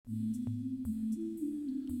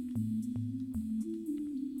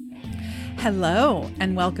Hello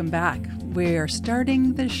and welcome back. We're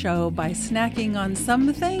starting the show by snacking on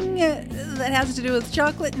something that has to do with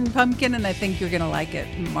chocolate and pumpkin, and I think you're going to like it,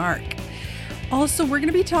 Mark. Also, we're going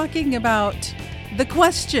to be talking about the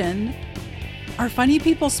question, are funny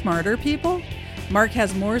people smarter people? Mark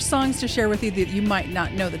has more songs to share with you that you might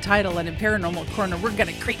not know the title, and in Paranormal Corner, we're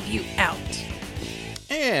going to creep you out.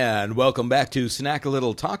 And welcome back to Snack a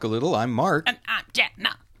Little, Talk a Little. I'm Mark. And I'm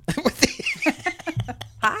Jana.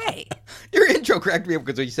 Hi. Your intro cracked me up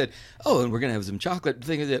because you said, oh, and we're going to have some chocolate.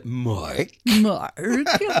 Thing is it, Mark.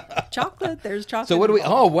 Chocolate. There's chocolate. So what do we,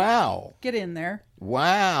 oh, wow. Get in there.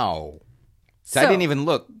 Wow. So I didn't even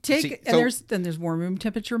look. There's warm room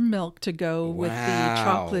temperature milk to go with the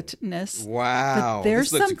chocolateness. Wow. But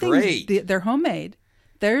there's this looks something, great. They're homemade.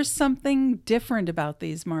 There's something different about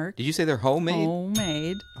these, Mark. Did you say they're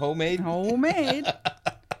homemade? Homemade.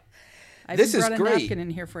 I This is brought a great. napkin in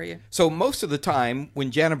here for you. So most of the time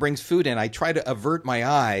when Jana brings food in, I try to avert my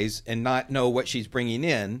eyes and not know what she's bringing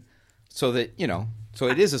in so that, so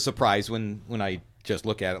it is a surprise when I just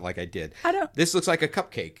look at it like I did. This looks like a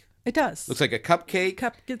cupcake. It does. Looks like a cupcake.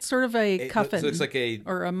 It's sort of a cuffin. Looks like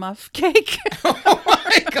or a muff cake. Oh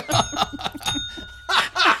my God.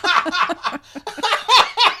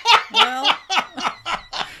 Well,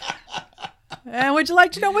 and would you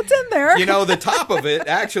like to know what's in there? The top of it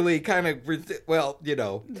actually kind of,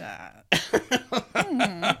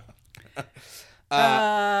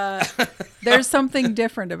 There's something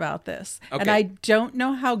different about this. Okay. And I don't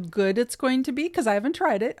know how good it's going to be because I haven't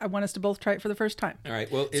tried it. I want us to both try it for the first time. All right.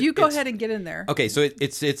 Well, so you go ahead and get in there. Okay. So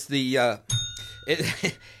it's the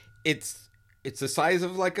it's the size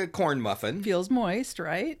of like a corn muffin. Feels moist,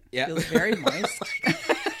 right? Yeah. Feels very moist.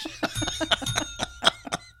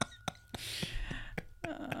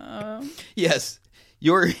 Yes.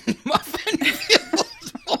 Your muffin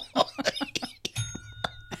feels moist.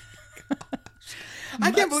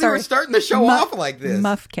 I can't believe we're starting the show off like this.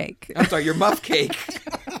 Muff cake. I'm sorry, your muff cake.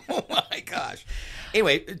 Oh my gosh.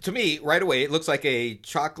 Anyway, to me, right away, it looks like a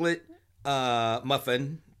chocolate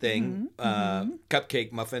muffin thing.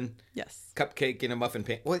 Cupcake muffin. Yes. Cupcake in a muffin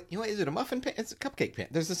pan. What? Is it a muffin pan? It's a cupcake pan.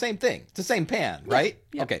 There's the same thing. It's the same pan, right?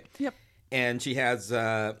 Yep. Okay. Yep. And she has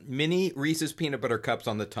mini Reese's peanut butter cups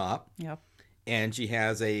on the top. Yep. And she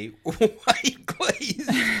has a white glaze.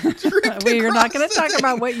 We're not going to talk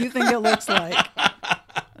about what you think it looks like.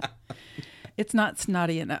 It's not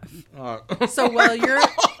snotty enough. So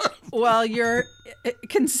while you're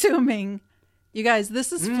consuming, you guys,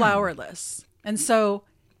 this is flourless, and so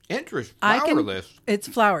flourless. It's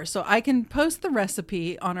flour, so I can post the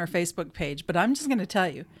recipe on our Facebook page. But I'm just going to tell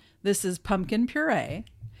you, this is pumpkin puree.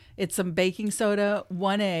 It's some baking soda,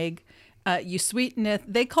 1 egg. You sweeten it.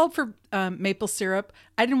 They called for maple syrup.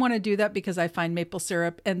 I didn't want to do that because I find maple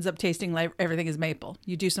syrup ends up tasting like everything is maple.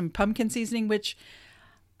 You do some pumpkin seasoning, which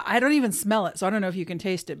I don't even smell it, so I don't know if you can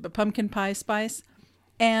taste it, but pumpkin pie spice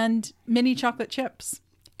and mini chocolate chips.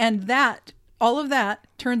 And all of that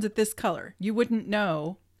turns it this color. You wouldn't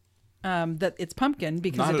know that it's pumpkin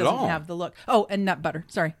because it doesn't have the look. Oh, and nut butter.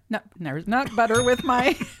 Sorry. Nut butter with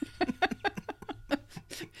my...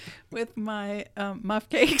 with my muff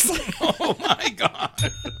cakes. Oh my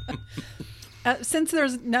God. Since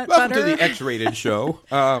there's nut Welcome butter. to the X-rated show.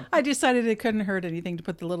 I decided it couldn't hurt anything to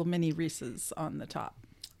put the little mini Reese's on the top.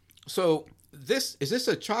 So is this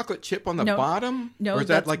a chocolate chip on the bottom? No, or is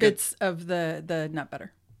that's that like bits of the nut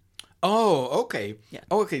butter. Oh, okay. Yeah.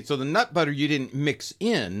 Oh, okay. So the nut butter you didn't mix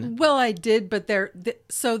in. Well, I did, but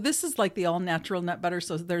so this is like the all natural nut butter.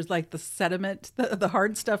 So there's like the sediment, the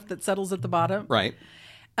hard stuff that settles at the bottom. Right.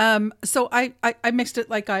 So I mixed it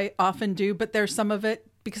like I often do, but there's some of it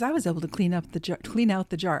because I was able to clean out the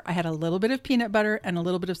jar. I had a little bit of peanut butter and a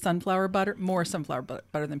little bit of sunflower butter, more sunflower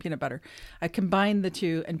butter than peanut butter. I combined the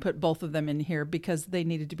two and put both of them in here because they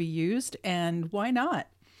needed to be used, and why not?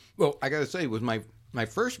 Well, I got to say, with my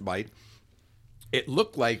first bite, it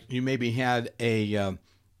looked like you maybe had it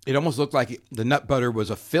almost looked like the nut butter was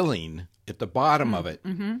a filling at the bottom of it.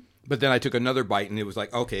 Mm-hmm. But then I took another bite and it was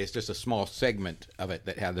like, okay, it's just a small segment of it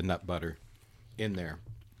that had the nut butter in there.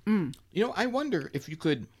 Mm. I wonder if you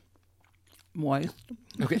could... Moist.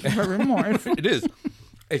 Okay. Very moist. It is.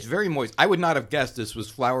 It's very moist. I would not have guessed this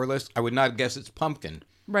was flourless. I would not have guessed it's pumpkin.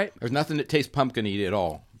 Right. There's nothing that tastes pumpkin-y at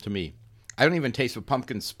all to me. I don't even taste the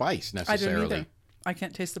pumpkin spice necessarily. I don't either. I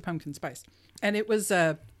can't taste the pumpkin spice. And it was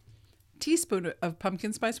a teaspoon of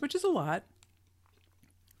pumpkin spice, which is a lot.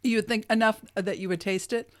 You would think enough that you would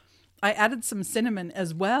taste it. I added some cinnamon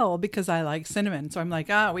as well because I like cinnamon. So I'm like,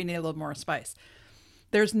 we need a little more spice.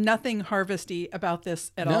 There's nothing harvesty about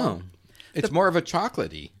this at all. No, it's more of a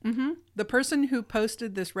chocolatey. Mm-hmm. The person who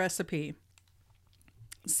posted this recipe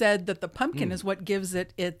said that the pumpkin is what gives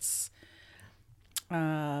it its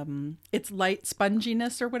light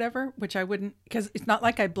sponginess or whatever, which I wouldn't, because it's not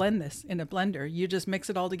like I blend this in a blender. You just mix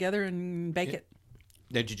it all together and bake it.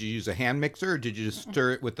 Now, did you use a hand mixer or did you just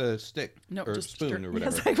stir it with a stick or just spoon or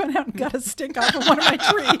whatever? Yes, I went out and got a stick off of one of my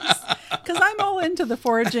trees because I'm all into the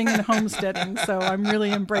foraging and homesteading, so I'm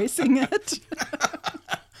really embracing it.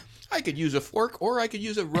 I could use a fork or I could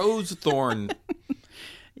use a rose thorn.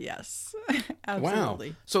 Yes, absolutely.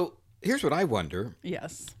 Wow. So here's what I wonder.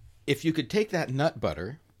 Yes. If you could take that nut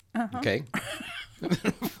butter, okay,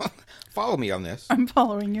 follow me on this. I'm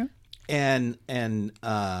following you. And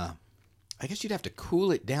I guess you'd have to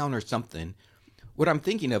cool it down or something. What I'm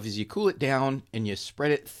thinking of is you cool it down and you spread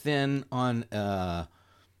it thin on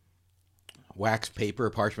wax paper,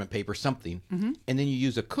 parchment paper, something, and then you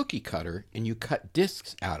use a cookie cutter and you cut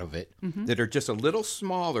discs out of it that are just a little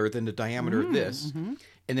smaller than the diameter of this.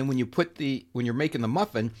 And then when you're making the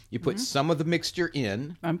muffin, you put some of the mixture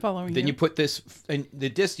in. I'm following you. Then you put this, and the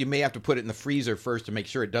disc, you may have to put it in the freezer first to make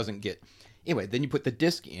sure it doesn't get. Anyway, then you put the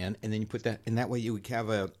disc in, and then you put that, and that way you would have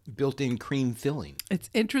a built-in cream filling. It's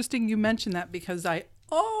interesting you mentioned that because I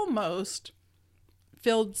almost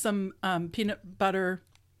filled some peanut butter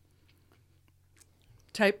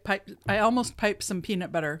I almost piped some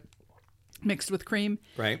peanut butter mixed with cream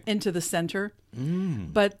into the center.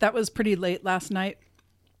 But that was pretty late last night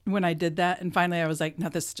when I did that. And finally I was like, no,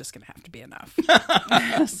 this is just going to have to be enough.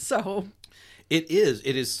 So it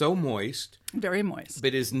is so moist. Very moist.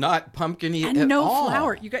 But it's not pumpkin-y and at no all.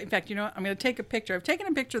 Flour. You got, in fact, you know what? I'm going to take a picture. I've taken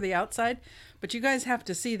a picture of the outside, but you guys have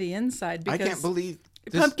to see the inside because I can't believe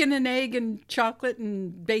pumpkin and egg and chocolate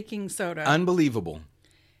and baking soda. Unbelievable.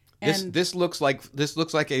 This looks like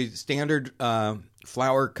a standard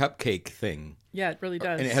flour cupcake thing. Yeah, it really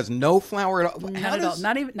does. And it has no flour at all. Not at all.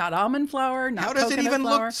 Not almond flour. Not how does it even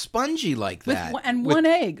flour. look spongy like that? One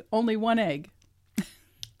egg. Only one egg.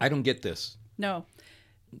 I don't get this. No.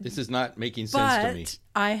 This is not making sense to me. But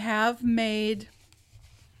I have made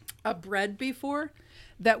a bread before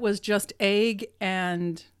that was just egg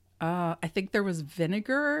and I think there was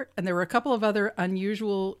vinegar and there were a couple of other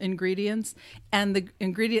unusual ingredients. And the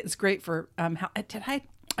ingredient is great for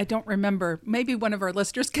I don't remember. Maybe one of our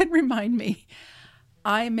listeners can remind me.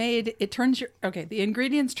 The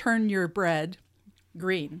ingredients turn your bread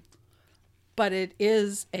green. But it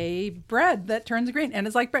is a bread that turns green, and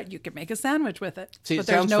it's like bread. You can make a sandwich with it. See, but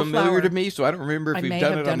it sounds familiar to me, so I don't remember if we've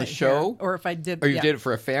done it on the show, or if I did, or you did it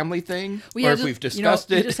for a family thing, or if we've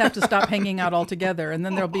discussed it. You just have to stop hanging out altogether, and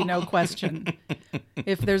then there'll be no question.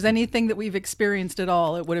 If there's anything that we've experienced at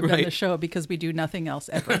all, it would have done the show because we do nothing else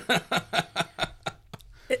ever.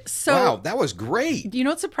 Wow, that was great. You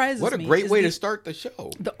know what surprises me? What a great way to start the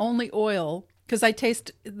show. The only oil. Because I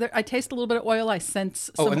taste a little bit of oil. I sense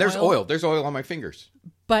some and there's oil. There's oil on my fingers.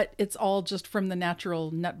 But it's all just from the natural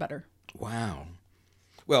nut butter. Wow.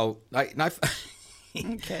 Well, I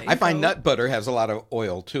find nut butter has a lot of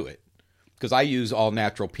oil to it. Because I use all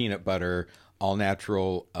natural peanut butter, all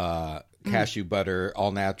natural cashew butter,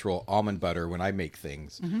 all natural almond butter when I make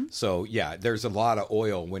things. So, yeah, there's a lot of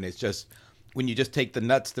oil when you just take the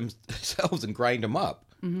nuts themselves and grind them up.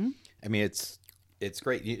 I mean, it's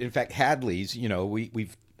great. In fact, Hadley's,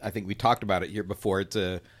 I think we talked about it here before. It's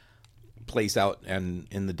a place out in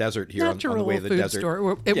the desert here on the way of the desert.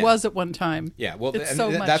 Store. It was at one time. Yeah, well,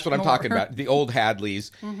 that's what I'm talking about. The old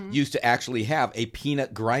Hadley's used to actually have a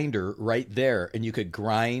peanut grinder right there, and you could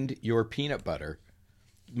grind your peanut butter,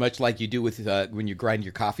 much like you do with when you grind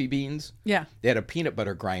your coffee beans. Yeah. They had a peanut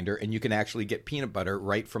butter grinder, and you can actually get peanut butter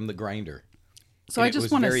right from the grinder. So I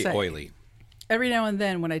just want to say, very oily. Every now and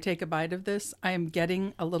then when I take a bite of this, I am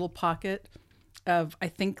getting a little pocket of, I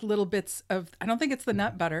think, little bits of, I don't think it's the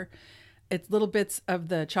nut butter. It's little bits of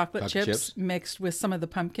the chocolate chips mixed with some of the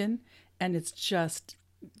pumpkin. And it's just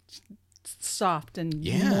soft and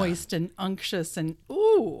moist and unctuous and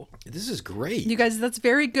ooh. This is great. You guys, that's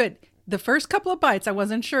very good. The first couple of bites, I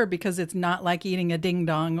wasn't sure because it's not like eating a ding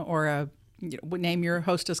dong or name your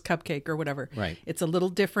hostess cupcake or whatever. Right. It's a little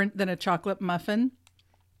different than a chocolate muffin.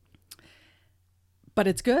 But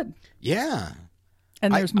it's good. Yeah.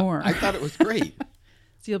 And there's more. I thought it was great.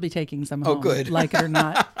 So you'll be taking some home. Oh, good. Like it or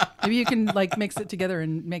not. Maybe you can mix it together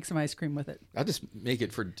and make some ice cream with it. I'll just make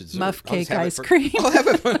it for dessert. Muff cake ice cream. I'll have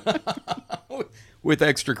it with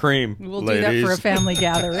extra cream. We'll do that for a family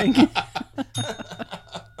gathering.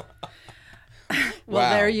 Well,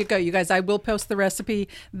 there you go, you guys. I will post the recipe.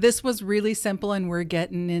 This was really simple, and we're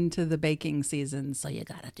getting into the baking season, so you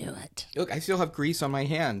got to do it. Look, I still have grease on my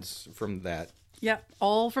hands from that. Yeah,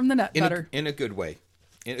 all from the nut butter. In a good way.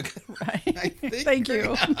 Right. I think. Thank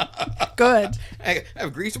you. Good. I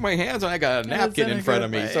have grease on my hands and I got a That's napkin in a in front good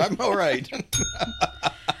of me, way. so I'm all right.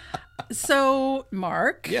 So,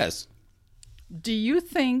 Mark, Yes. do you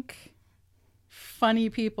think funny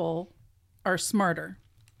people are smarter?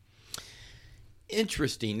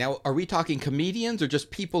 Interesting. Now, are we talking comedians or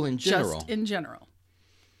just people in general? Just in general.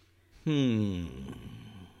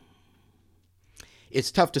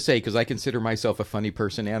 It's tough to say because I consider myself a funny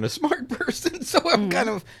person and a smart person, so I'm kind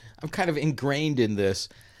of ingrained in this.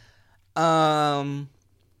 I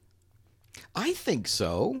think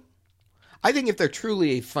so. I think if they're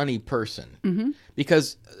truly a funny person,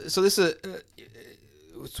 because so this is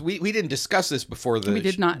we didn't discuss this before We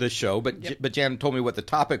did not. the show, but Jan told me what the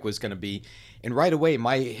topic was going to be, and right away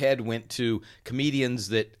my head went to comedians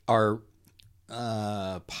that are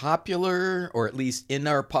popular or at least in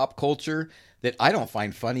our pop culture that I don't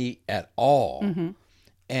find funny at all,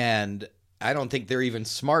 and I don't think they're even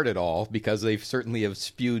smart at all because they certainly have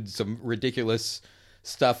spewed some ridiculous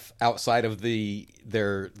stuff outside of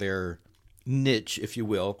their niche, if you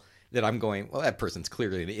will, that I'm going, well, that person's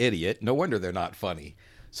clearly an idiot. No wonder they're not funny.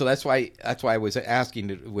 So that's why I was asking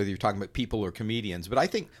whether you're talking about people or comedians. But I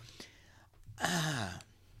think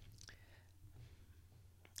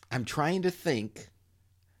I'm trying to think.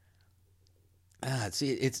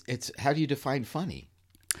 See, it's how do you define funny?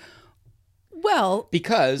 Well,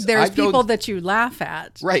 Because there's I've people known, that you laugh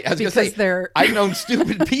at. right. I was going to because say they're I've known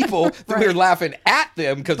stupid people that we're Right. laughing at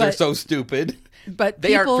them because they're But- so stupid. but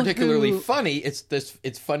They aren't people particularly who, funny. It's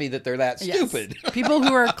funny that they're that yes, stupid. people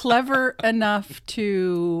who are clever enough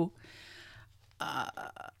to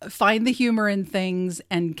find the humor in things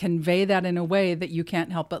and convey that in a way that you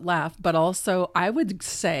can't help but laugh. But also, I would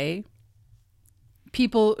say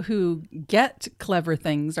people who get clever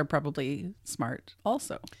things are probably smart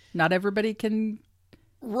also. Not everybody can.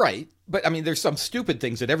 Right. But I mean, there's some stupid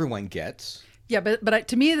things that everyone gets. Yeah, but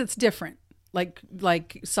to me, that's different.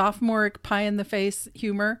 Like sophomoric pie in the face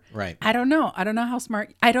humor. Right. I don't know how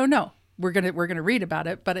smart. I don't know. We're gonna read about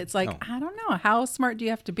it, but it's like I don't know, how smart do you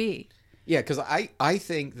have to be? Yeah, because I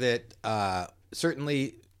think that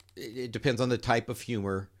certainly it depends on the type of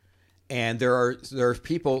humor, and there are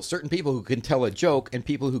certain people who can tell a joke and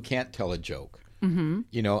people who can't tell a joke. Mm-hmm.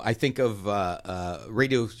 You know, I think of a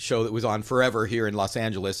radio show that was on forever here in Los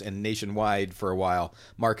Angeles and nationwide for a while.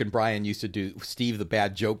 Mark and Brian used to do Steve the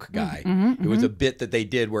Bad Joke Guy. It was a bit that they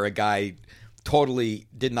did where a guy totally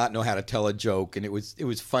did not know how to tell a joke, and it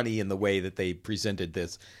was funny in the way that they presented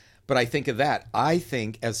this. But I think of that. I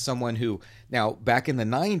think as someone who now back in the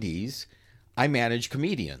 90s, I managed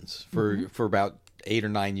comedians for about 8 or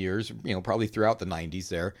 9 years. You know, probably throughout the 90s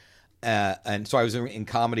there. And so I was in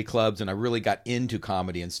comedy clubs, and I really got into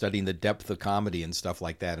comedy and studying the depth of comedy and stuff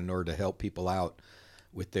like that in order to help people out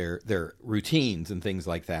with their routines and things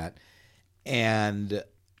like that. And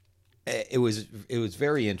it was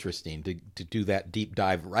very interesting to do that deep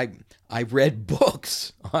dive. I read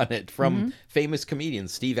books on it from famous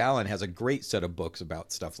comedians. Steve Allen has a great set of books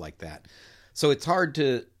about stuff like that. So it's hard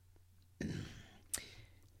to.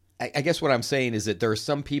 I guess what I'm saying is that there are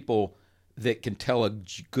some people that can tell a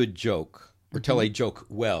good joke or tell a joke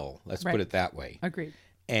well. Let's put it that way. Agreed.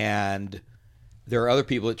 And there are other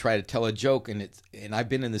people that try to tell a joke, and I've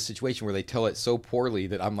been in this situation where they tell it so poorly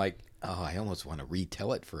that I'm like, oh, I almost want to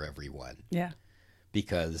retell it for everyone. Yeah.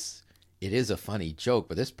 Because it is a funny joke,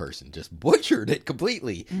 but this person just butchered it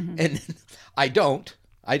completely. And I don't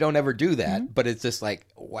ever do that, but it's just like,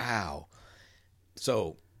 wow.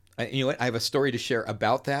 So, you know what? I have a story to share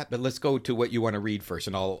about that, but let's go to what you want to read first,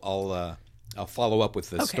 and I'll follow up with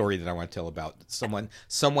the story that I want to tell about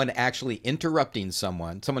someone actually interrupting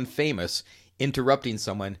someone famous interrupting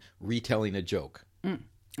someone retelling a joke.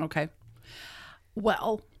 Okay.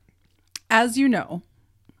 Well, as you know,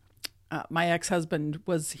 my ex-husband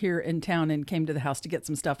was here in town and came to the house to get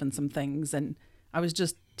some stuff and some things. And I was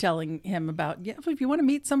just telling him about, if you want to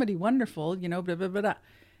meet somebody wonderful, you know, blah, blah, blah, blah.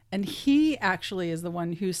 And he actually is the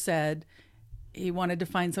one who said he wanted to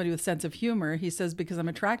find somebody with sense of humor. He says, because I'm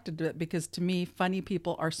attracted to it, because to me, funny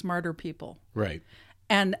people are smarter people. Right.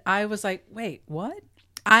 And I was like, wait, what?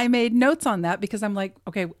 I made notes on that because I'm like,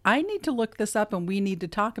 okay, I need to look this up and we need to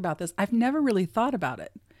talk about this. I've never really thought about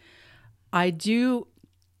it. I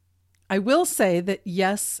will say that,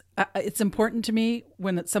 yes, it's important to me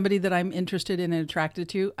when it's somebody that I'm interested in and attracted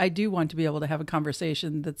to. I do want to be able to have a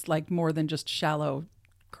conversation that's like more than just shallow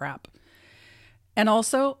crap. And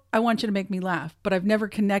also, I want you to make me laugh. But I've never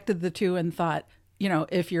connected the two and thought, you know,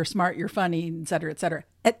 if you're smart, you're funny, et cetera, et cetera.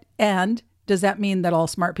 And does that mean that all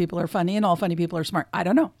smart people are funny and all funny people are smart? I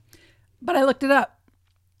don't know. But I looked it up.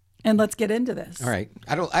 And let's get into this. All right.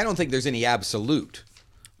 I don't think there's any absolute.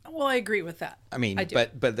 Well, I agree with that. I mean, I do.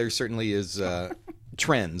 but there certainly is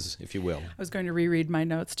trends, if you will. I was going to reread my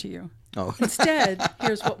notes to you. Oh. Instead,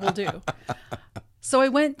 here's what we'll do. So I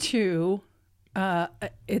went to,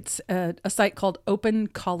 it's a site called Open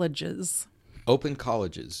Colleges. Open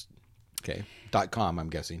Colleges. Okay. .com, I'm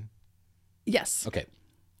guessing. Yes. Okay.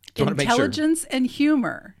 So I want to make sure. Intelligence and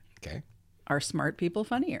humor. Okay. Are smart people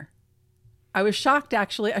funnier? I was shocked,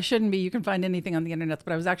 actually. I shouldn't be. You can find anything on the internet,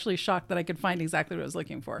 but I was actually shocked that I could find exactly what I was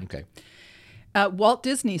looking for. Okay. Walt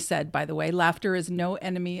Disney said, by the way, laughter is no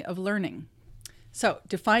enemy of learning. So,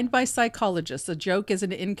 defined by psychologists, a joke is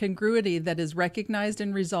an incongruity that is recognized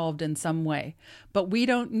and resolved in some way. But we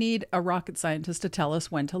don't need a rocket scientist to tell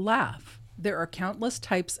us when to laugh. There are countless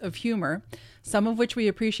types of humor, some of which we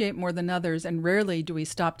appreciate more than others, and rarely do we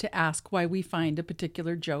stop to ask why we find a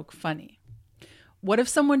particular joke funny. What if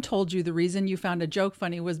someone told you the reason you found a joke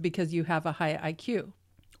funny was because you have a high IQ?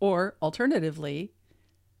 Or, alternatively,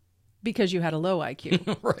 because you had a low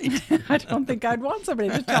IQ? Right. I don't think I'd want somebody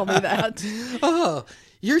to tell me that. Oh,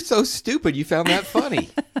 you're so stupid. You found that funny.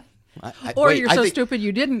 You're so stupid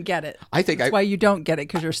you didn't get it. That's why you don't get it,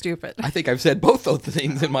 because you're stupid. I think I've said both those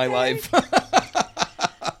things in my life.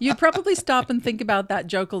 You'd probably stop and think about that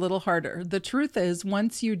joke a little harder. The truth is,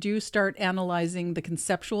 once you do start analyzing the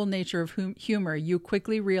conceptual nature of humor, you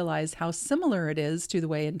quickly realize how similar it is to the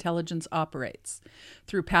way intelligence operates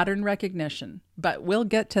through pattern recognition. But we'll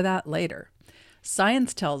get to that later.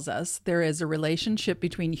 Science tells us there is a relationship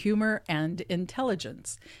between humor and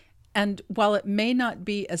intelligence. And while it may not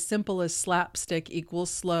be as simple as slapstick equals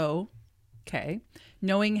slow,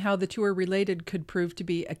 knowing how the two are related could prove to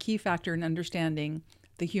be a key factor in understanding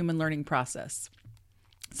the human learning process.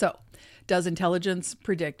 So, does intelligence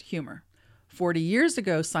predict humor? 40 years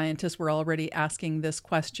ago, scientists were already asking this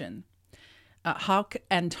question. Hawk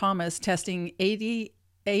and Thomas, testing 80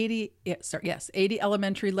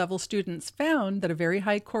 elementary level students, found that a very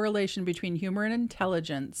high correlation between humor and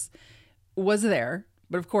intelligence was there.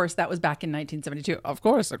 But of course, that was back in 1972. Of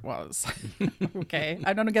course it was. Okay.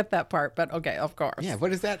 I don't get that part, but okay, of course. Yeah,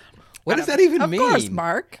 what is that? What does that even mean? Of course,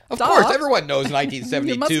 Mark. Of course, everyone knows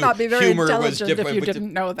 1972 You must not be very humor was intelligent different. if you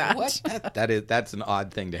didn't know that. What? That's an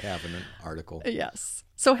odd thing to have in an article. Yes.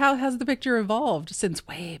 So how has the picture evolved since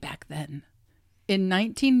way back then? In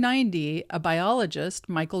 1990, a biologist,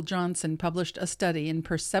 Michael Johnson, published a study in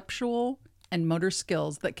perceptual and motor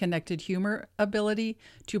skills that connected humor ability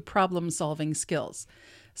to problem-solving skills.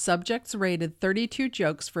 Subjects rated 32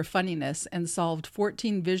 jokes for funniness and solved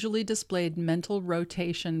 14 visually displayed mental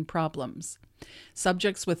rotation problems.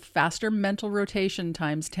 Subjects with faster mental rotation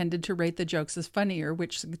times tended to rate the jokes as funnier,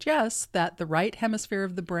 which suggests that the right hemisphere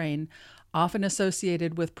of the brain, often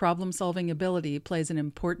associated with problem-solving ability, plays an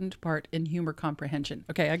important part in humor comprehension.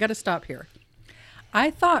 Okay, I got to stop here. I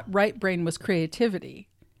thought right brain was creativity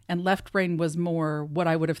and left brain was more what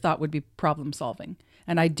I would have thought would be problem-solving.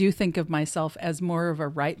 And I do think of myself as more of a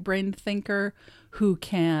right-brained thinker who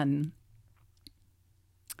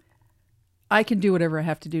I can do whatever I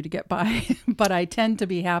have to do to get by, but I tend to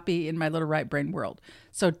be happy in my little right-brain world.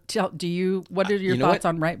 So what are your thoughts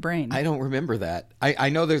on right brain? I don't remember that. I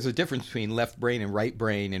know there's a difference between left brain and right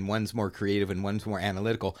brain, and one's more creative and one's more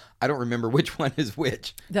analytical. I don't remember which one is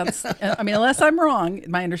which. Unless I'm wrong,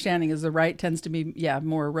 my understanding is the right tends to be,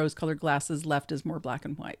 more rose-colored glasses, left is more black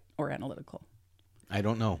and white or analytical. I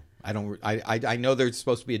don't know. I know there's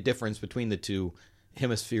supposed to be a difference between the two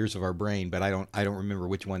hemispheres of our brain, but I don't remember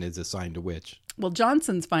which one is assigned to which. Well,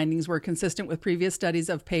 Johnson's findings were consistent with previous studies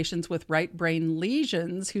of patients with right brain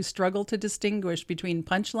lesions who struggle to distinguish between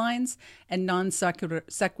punchlines and non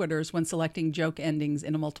sequiturs when selecting joke endings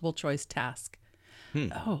in a multiple choice task.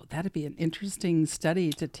 Oh, that'd be an interesting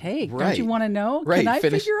study to take. Right. Don't you want to know? Right. Can I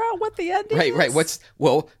figure out what the ending is? Right.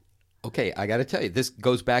 Okay, I got to tell you, this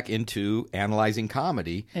goes back into analyzing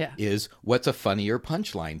comedy. Yeah. Is what's a funnier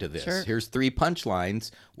punchline to this? Sure. Here's 3 punchlines.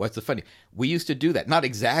 What's the funny? We used to do that, not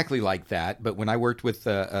exactly like that, but when I worked with,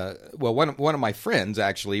 one of my friends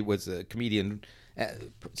actually was a comedian.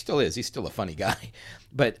 Still is. He's still a funny guy,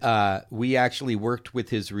 but we actually worked with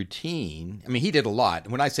his routine. I mean, he did a lot.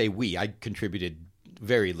 When I say we, I contributed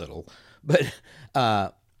very little, but.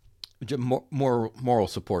 More moral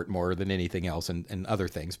support more than anything else and other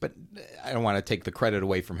things. But I don't want to take the credit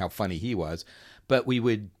away from how funny he was. But we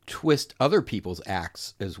would twist other people's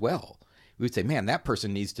acts as well. We would say, man, that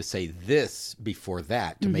person needs to say this before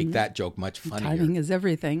that to make that joke much funnier. Timing is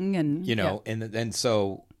everything. And and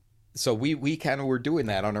so we kind of were doing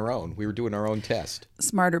that on our own. We were doing our own test.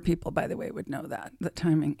 Smarter people, by the way, would know that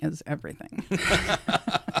timing is everything.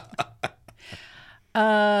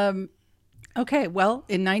 Okay, well,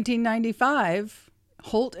 in 1995,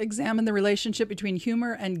 Holt examined the relationship between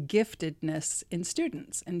humor and giftedness in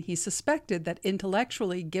students, and he suspected that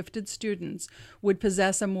intellectually gifted students would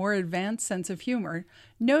possess a more advanced sense of humor,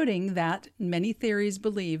 noting that many theories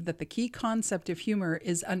believe that the key concept of humor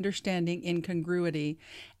is understanding incongruity,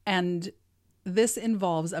 and this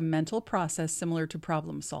involves a mental process similar to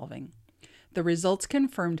problem solving. The results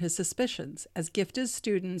confirmed his suspicions, as gifted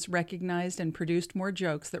students recognized and produced more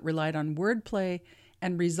jokes that relied on wordplay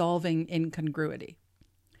and resolving incongruity.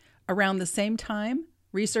 Around the same time,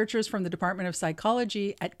 researchers from the Department of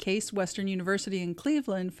Psychology at Case Western University in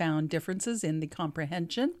Cleveland found differences in the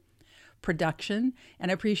comprehension, production,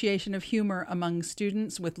 and appreciation of humor among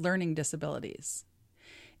students with learning disabilities.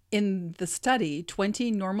 In the study,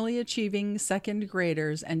 20 normally achieving second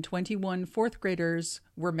graders and 21 fourth graders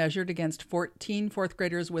were measured against 14 fourth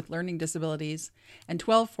graders with learning disabilities and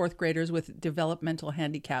 12 fourth graders with developmental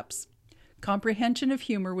handicaps. Comprehension of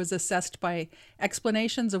humor was assessed by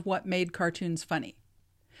explanations of what made cartoons funny.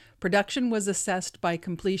 Production was assessed by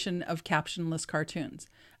completion of captionless cartoons.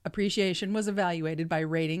 Appreciation was evaluated by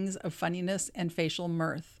ratings of funniness and facial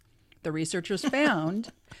mirth. The researchers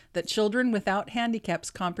found that children without handicaps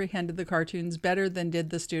comprehended the cartoons better than did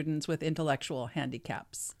the students with intellectual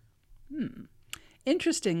handicaps.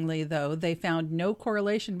 Interestingly, though, they found no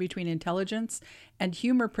correlation between intelligence and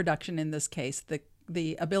humor production in this case,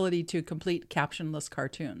 the ability to complete captionless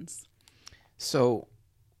cartoons. So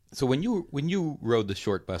when you rode the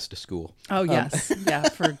short bus to school. Oh, yes. Yeah,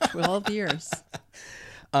 for 12 years.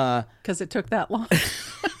 Because it took that long.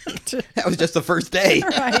 That was just the first day.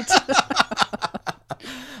 Right.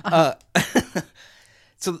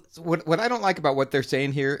 So what I don't like about what they're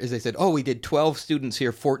saying here is they said, oh, we did 12 students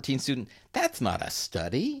here, 14 students. That's not a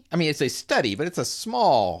study. I mean, it's a study, but it's a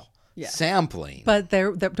small sampling. But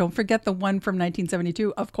don't forget the one from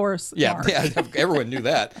 1972, of course. Yeah, Mark. yeah, everyone knew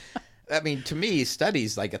that. I mean, to me,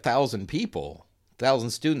 studies like 1,000 people,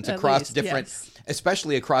 1,000 students At across least, different, yes.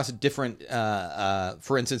 especially across different,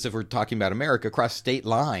 for instance, if we're talking about America, across state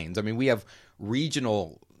lines. I mean, we have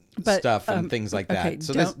regional stuff and things like that. Okay,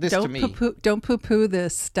 So this to me. Don't poo-poo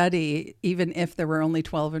this study, even if there were only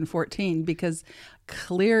 12 and 14, because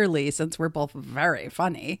clearly, since we're both very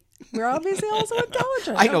funny, we're obviously also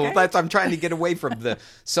intelligent. I know, okay? I'm trying to get away from the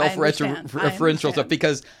self-referential stuff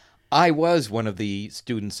because I was one of the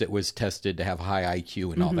students that was tested to have high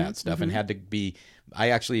IQ and all that stuff and had to be, I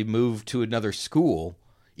actually moved to another school,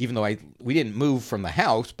 even though we didn't move from the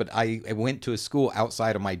house, but I went to a school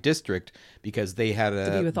outside of my district because they had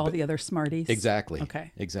to be with all the other smarties. Exactly.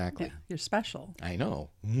 Okay. Exactly. Yeah, you're special. I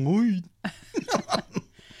know.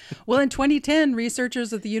 Well, in 2010,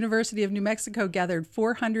 researchers at the University of New Mexico gathered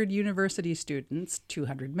 400 university students,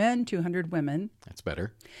 200 men, 200 women. That's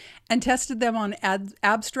better. And tested them on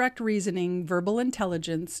abstract reasoning, verbal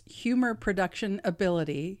intelligence, humor production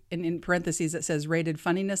ability, and in parentheses it says rated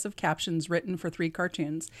funniness of captions written for 3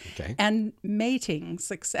 cartoons, and mating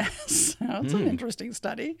success. That's an interesting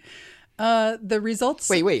study. The results...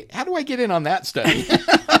 Wait. How do I get in on that study?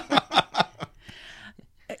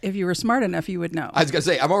 If you were smart enough, you would know. I was going to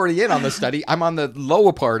say, I'm already in on the study. I'm on the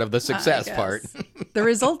lower part of the success part. The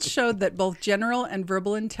results showed that both general and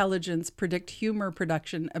verbal intelligence predict humor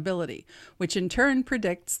production ability, which in turn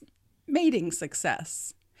predicts mating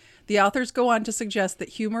success. The authors go on to suggest that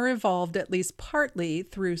humor evolved at least partly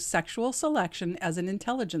through sexual selection as an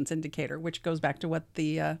intelligence indicator, which goes back to what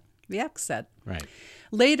the X said. Right.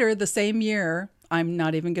 Later, the same year, I'm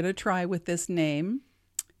not even going to try with this name,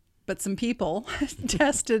 but some people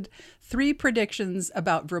tested 3 predictions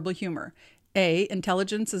about verbal humor. A,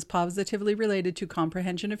 intelligence is positively related to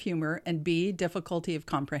comprehension of humor, and B, difficulty of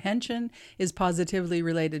comprehension is positively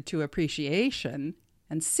related to appreciation,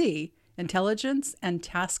 and C, intelligence and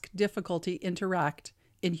task difficulty interact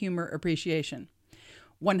in humor appreciation.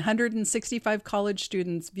 165 college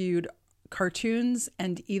students viewed cartoons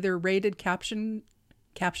and either rated captioned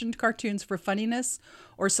cartoons for funniness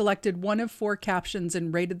or selected one of 4 captions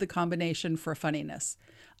and rated the combination for funniness.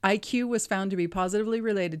 IQ was found to be positively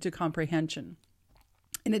related to comprehension.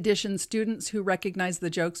 In addition, students who recognized the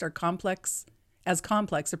jokes as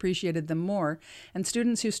complex appreciated them more, and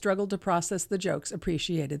students who struggled to process the jokes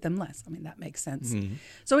appreciated them less. I mean, that makes sense. Mm-hmm.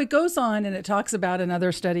 So it goes on and it talks about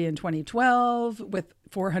another study in 2012 with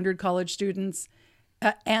 400 college students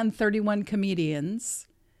and 31 comedians.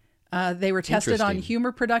 They were tested on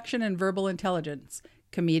humor production and verbal intelligence.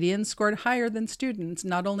 Comedians scored higher than students,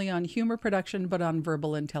 not only on humor production, but on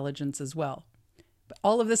verbal intelligence as well. But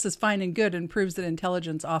all of this is fine and good and proves that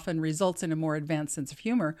intelligence often results in a more advanced sense of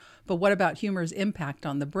humor. But what about humor's impact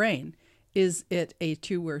on the brain? is it a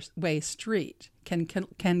two-way street? Can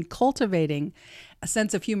cultivating a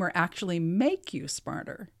sense of humor actually make you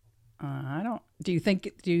smarter? I don't. Do you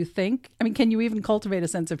think? I mean, can you even cultivate a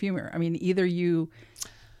sense of humor? I mean, either you.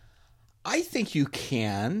 I think you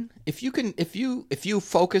can. If you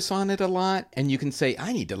focus on it a lot and you can say,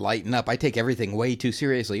 I need to lighten up. I take everything way too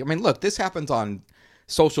seriously. I mean, look, this happens on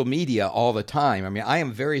social media all the time. I mean, I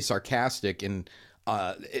am very sarcastic in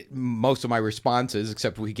most of my responses,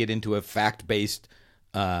 except we get into a fact-based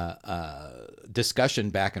discussion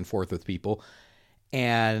back and forth with people.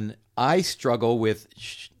 And I struggle with,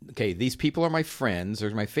 okay, these people are my friends.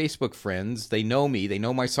 They're my Facebook friends. They know me. They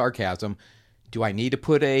know my sarcasm. Do I need to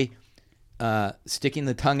put a sticking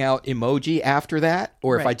the tongue out emoji after that?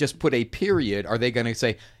 Or if I just put a period, are they going to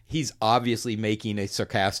say, he's obviously making a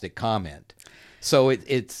sarcastic comment? So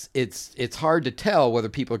it's hard to tell whether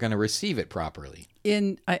people are going to receive it properly.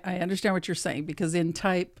 I understand what you're saying, because in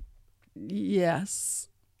type, yes,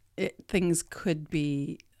 things could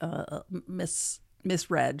be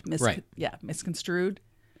misread, misconstrued.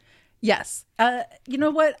 Yes. You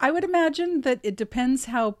know what? I would imagine that it depends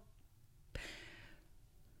how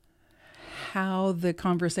the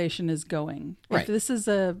conversation is going. Right. If this is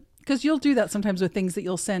because you'll do that sometimes with things that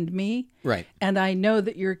you'll send me. Right. And I know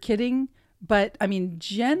that you're kidding, but I mean,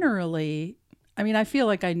 generally, I feel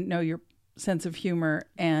like I know your sense of humor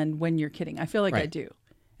and when you're kidding. I feel like I do.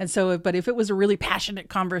 And so, but if it was a really passionate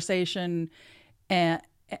conversation, and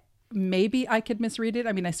maybe I could misread it.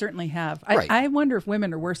 I mean, I certainly have. I wonder if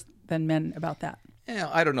women are worse than men about that. Yeah,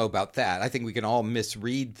 I don't know about that. I think we can all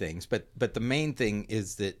misread things, but the main thing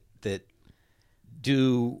is that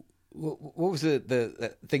what was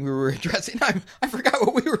the thing we were addressing? I forgot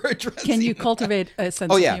what we were addressing. Can you cultivate a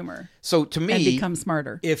sense of humor? So to me, and become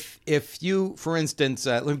smarter. If you, for instance,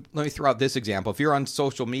 let me throw out this example. If you're on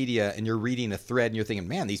social media and you're reading a thread and you're thinking,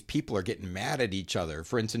 man, these people are getting mad at each other.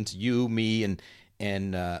 For instance, you, me, and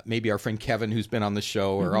maybe our friend Kevin, who's been on the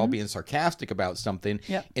show, are all being sarcastic about something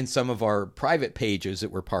in some of our private pages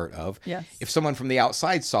that we're part of. Yes. If someone from the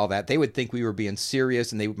outside saw that, they would think we were being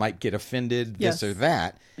serious and they might get offended, this or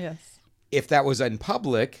that. Yes. If that was in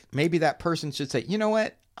public, maybe that person should say, you know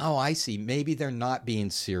what? Oh, I see. Maybe they're not being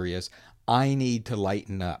serious. I need to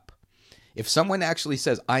lighten up. If someone actually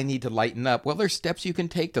says, I need to lighten up, well, there's steps you can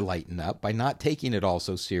take to lighten up by not taking it all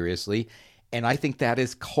so seriously. And I think that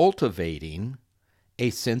is cultivating a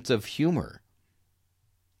sense of humor.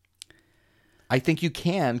 I think you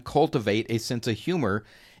can cultivate a sense of humor,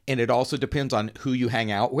 and it also depends on who you hang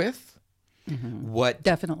out with. What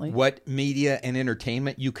media and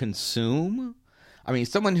entertainment you consume. I mean,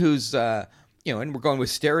 someone who's, and we're going with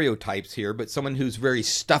stereotypes here, but someone who's very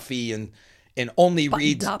stuffy and only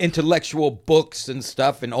reads intellectual books and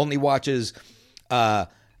stuff and only watches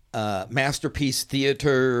Masterpiece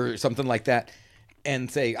Theater or something like that,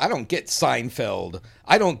 and say, I don't get Seinfeld.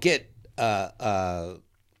 I don't get, darn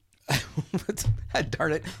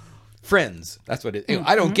it, Friends. That's what it is.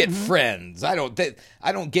 I don't get Friends. I don't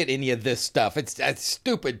get any of this stuff. That's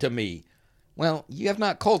stupid to me. Well, you have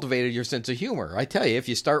not cultivated your sense of humor. I tell you, if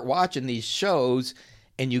you start watching these shows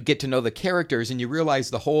and you get to know the characters and you realize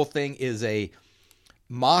the whole thing is a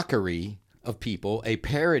mockery of people, a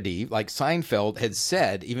parody, like Seinfeld had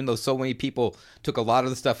said, even though so many people took a lot of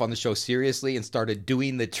the stuff on the show seriously and started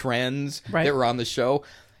doing the trends that were on the show.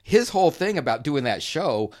 His whole thing about doing that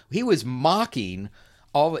show, he was mocking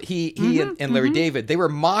and Larry David, they were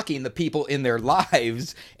mocking the people in their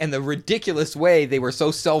lives and the ridiculous way they were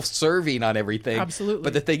so self-serving on everything. Absolutely.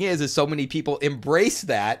 But the thing is so many people embrace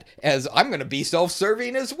that as, I'm going to be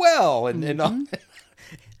self-serving as well. And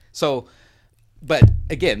so, but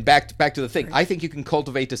again, back to the thing. I think you can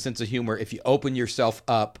cultivate a sense of humor if you open yourself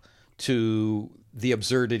up to the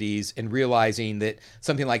absurdities and realizing that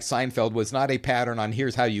something like Seinfeld was not a pattern on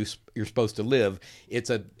here's how you're supposed to live.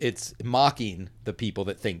 It's mocking the people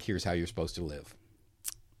that think here's how you're supposed to live.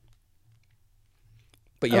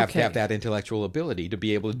 But you have to have that intellectual ability to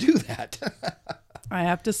be able to do that. I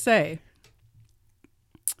have to say,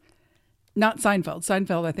 not Seinfeld.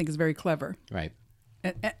 Seinfeld, I think, is very clever. Right.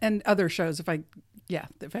 And other shows, if I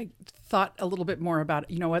thought a little bit more about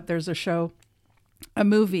it, you know what? There's a show, a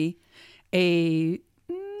movie,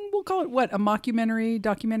 we'll call it what? A mockumentary,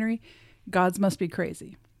 documentary, Gods Must Be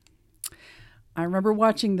Crazy. I remember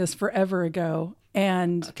watching this forever ago,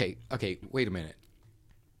 and... Okay, wait a minute.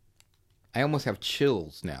 I almost have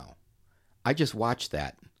chills now. I just watched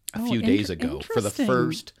that a few days ago for the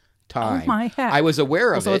first time. Oh my heck. I was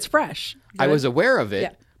aware of it. So it's fresh. I was aware of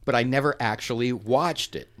it, but I never actually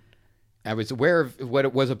watched it. I was aware of what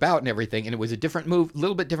it was about and everything, and it was a different move, a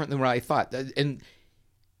little bit different than what I thought. And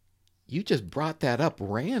You just brought that up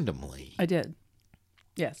randomly. I did.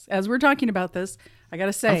 Yes. As we're talking about this, I got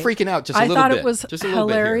to say, I'm freaking out just a little bit. I thought it was just a little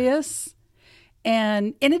hilarious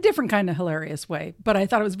and in a different kind of hilarious way. But I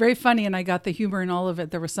thought it was very funny and I got the humor in all of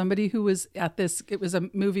it. There was somebody who was at this, it was a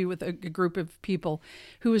movie with a group of people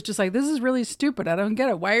who was just like, this is really stupid. I don't get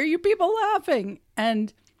it. Why are you people laughing?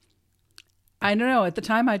 And I don't know. At the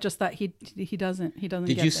time, I just thought he doesn't Did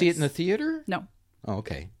get you see it this. in the theater? No. Oh,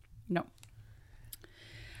 okay. No.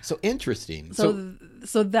 So interesting.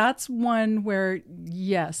 So that's one where,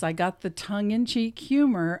 yes, I got the tongue-in-cheek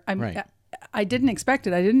humor. Right. I didn't expect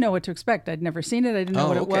it. I didn't know what to expect. I'd never seen it. I didn't know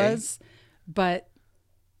what it was. But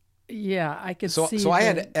yeah, I could see. So I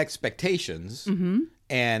had expectations,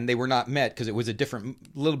 and they were not met because it was a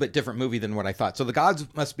little bit different movie than what I thought. So The Gods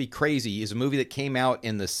Must Be Crazy is a movie that came out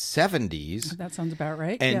in the 70s. That sounds about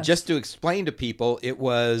right. And yes. just to explain to people, it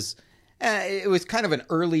was kind of an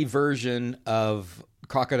early version of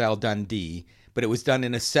Crocodile Dundee, but it was done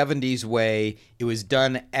in a 70s way. It was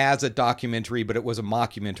done as a documentary, but it was a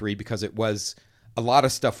mockumentary because it was a lot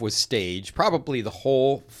of stuff was staged, probably the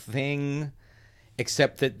whole thing,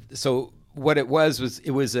 except that. So what it was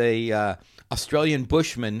it was a Australian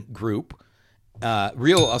Bushman group,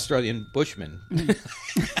 real Australian Bushmen.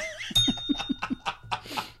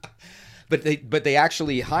 But they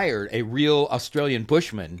actually hired a real Australian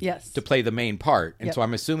bushman to play the main part. And so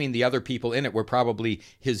I'm assuming the other people in it were probably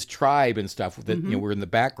his tribe and stuff that were in the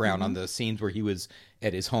background on the scenes where he was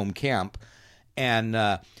at his home camp. And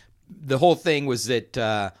the whole thing was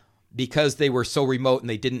that because they were so remote and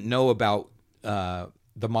they didn't know about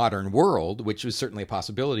the modern world, which was certainly a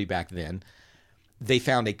possibility back then, they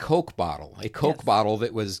found a Coke bottle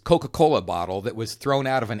that was Coca-Cola bottle that was thrown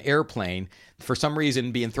out of an airplane. For some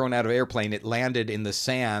reason, being thrown out of an airplane, it landed in the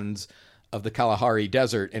sands of the Kalahari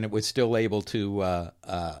Desert, and it was still able to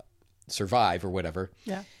survive or whatever.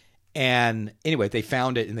 Yeah. And anyway, they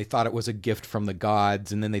found it, and they thought it was a gift from the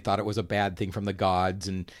gods, and then they thought it was a bad thing from the gods,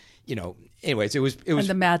 and anyways, it was and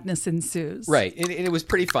the madness ensues. Right, and it was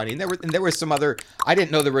pretty funny. And there was some other. I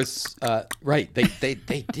didn't know there was. Right, they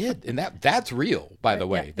did, and that's real. By the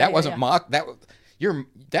way, that wasn't mock.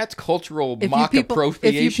 That's cultural mock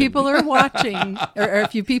appropriation. If you people are watching, or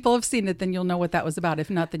if you people have seen it, then you'll know what that was about. If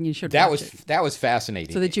not, then you should. Watch it. That was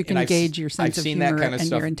fascinating, so that you can gauge your sense of humor that kind of and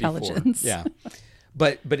stuff your intelligence. Before. Yeah,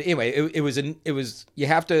 but anyway, it was you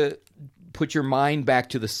have to put your mind back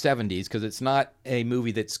to the 70s because it's not a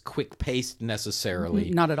movie that's quick paced necessarily.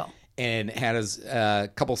 Not at all. And it has a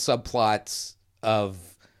couple subplots of,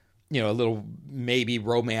 a little maybe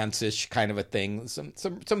romance-ish kind of a thing, some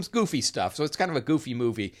goofy stuff. So it's kind of a goofy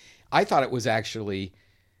movie. I thought it was actually,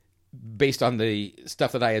 based on the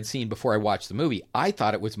stuff that I had seen before I watched the movie, I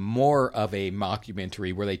thought it was more of a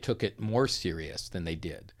mockumentary where they took it more serious than they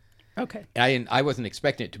did. Okay. And I wasn't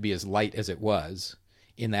expecting it to be as light as it was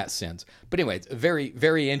in that sense. But anyway, it's a very,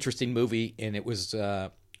 very interesting movie, and it was,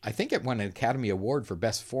 I think it won an Academy Award for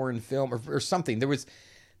Best Foreign Film or something. There was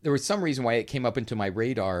some reason why it came up into my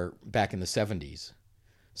radar back in the 70s.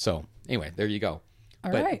 So anyway, there you go.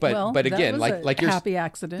 All right. But again, that was like a happy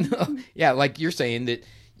accident. Yeah, like you're saying that,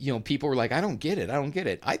 people were like, I don't get it.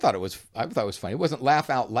 I thought it was funny. It wasn't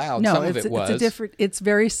laugh out loud. No, Some of it was. It's a different. It's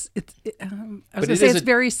very. It's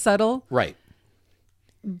very subtle. Right.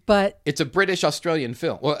 But it's a British Australian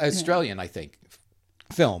film. Well, Australian, I think,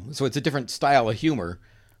 film. So it's a different style of humor.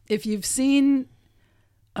 If you've seen,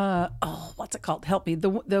 what's it called? Help me.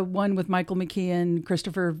 The one with Michael McKean,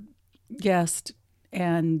 Christopher Guest,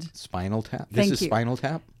 and Spinal Tap. Thank This is you. Spinal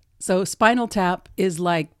Tap. So Spinal Tap is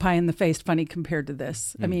like pie in the face funny compared to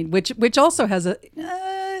this. I mean, which also has a.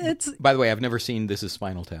 It's By the way, I've never seen This Is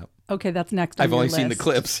Spinal Tap. Okay, that's next on I've your only list. seen the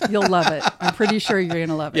clips. You'll love it. I'm pretty sure you're going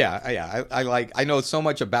to love it. Yeah. I know so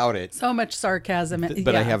much about it. So much sarcasm.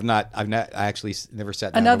 But I have not. I actually never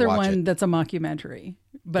sat down Another to watch one it. that's a mockumentary,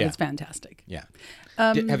 but it's fantastic. Yeah.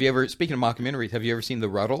 Have you ever? Speaking of mockumentaries, have you ever seen The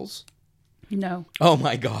Ruddles? No. Oh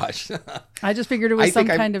my gosh. I just figured it was some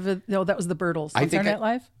kind of a. No, that was the Birtles. On Saturday Night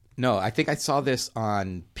Live. No, I think I saw this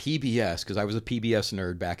on PBS because I was a PBS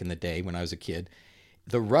nerd back in the day when I was a kid.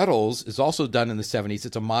 The Ruddles is also done in the 70s.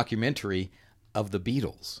 It's a mockumentary of the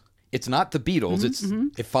Beatles. It's not the Beatles.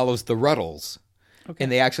 It follows the Ruddles. Okay.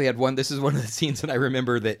 And they actually had one. This is one of the scenes that I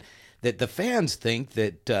remember that the fans think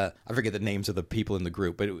that I forget the names of the people in the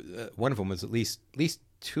group, but one of them was at least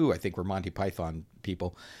two. I think were Monty Python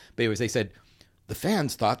people. But anyways, they said the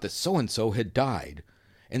fans thought that so and so had died,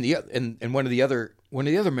 and one of the other one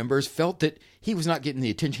of the other members felt that he was not getting the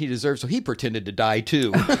attention he deserved, so he pretended to die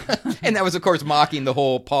too. And that was, of course, mocking the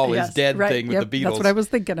whole Paul is dead thing with the Beatles. That's what I was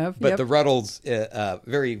thinking of. But the Ruddles,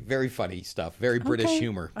 very, very funny stuff. Very British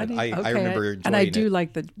humor. I remember enjoying it. And I do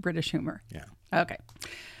like the British humor. Yeah. Okay.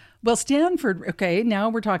 Well, Stanford. Okay, now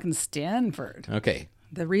we're talking Stanford. Okay.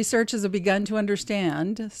 The researchers have begun to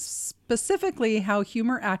understand specifically how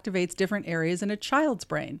humor activates different areas in a child's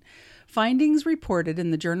brain. Findings reported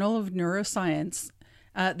in the Journal of Neuroscience,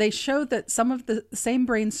 they showed that some of the same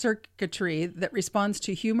brain circuitry that responds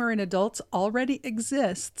to humor in adults already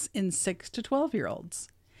exists in 6 to 12-year-olds.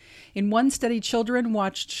 In one study, children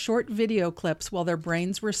watched short video clips while their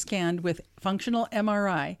brains were scanned with functional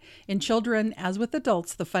MRI. In children, as with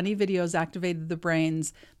adults, the funny videos activated the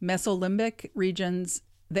brain's mesolimbic regions,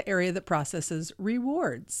 the area that processes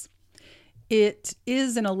rewards. It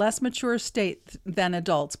is in a less mature state than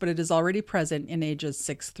adults, but it is already present in ages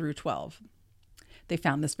 6 through 12. They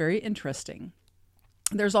found this very interesting.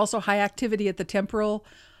 There's also high activity at the temporal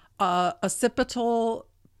occipital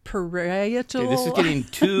parietal this is getting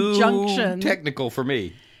too junction. Technical for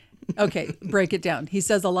me. Okay, break it down. He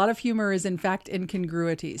says a lot of humor is in fact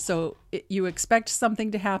incongruity. So you expect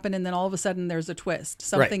something to happen and then all of a sudden there's a twist.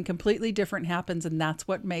 Something completely different happens, and that's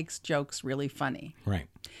what makes jokes really funny. Right.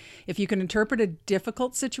 If you can interpret a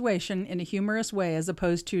difficult situation in a humorous way as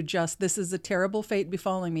opposed to just, this is a terrible fate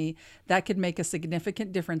befalling me, that could make a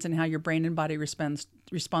significant difference in how your brain and body responds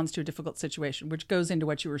to a difficult situation, which goes into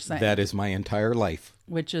what you were saying. That is my entire life.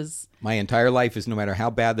 Which is? My entire life is, no matter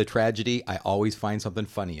how bad the tragedy, I always find something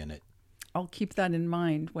funny in it. I'll keep that in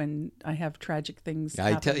mind when I have tragic things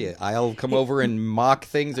happen. I tell you, I'll come over and mock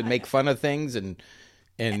things and make fun of things, and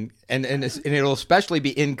it'll especially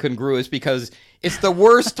be incongruous because it's the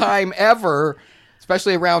worst time ever,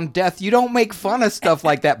 especially around death. You don't make fun of stuff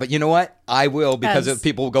like that, but you know what? I will, because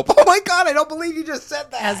people will go, "Oh my God, I don't believe you just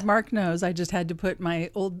said that." As Mark knows, I just had to put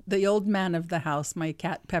the old man of the house, my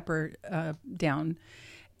cat Pepper, down.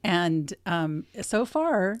 And so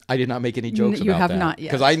far, I did not make any jokes about that. You have not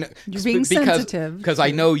yet. You're being sensitive. Because I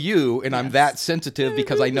know you, and I'm that sensitive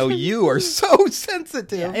because I know you are so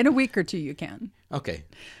sensitive. Yeah, in a week or two, you can. Okay.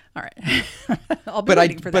 All right. I'll be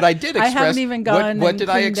waiting for that. But I did express. I haven't even gone. What did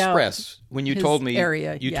I express when you told me? You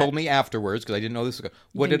yet. told me afterwards, because I didn't know this.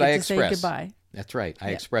 What did I express? To say goodbye. That's right. I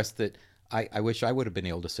expressed that. I wish I would have been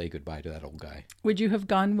able to say goodbye to that old guy. Would you have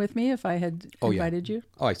gone with me if I had invited you?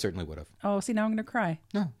 Oh, I certainly would have. Oh, see, now I'm going to cry.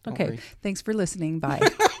 No, don't okay. worry. Thanks for listening. Bye.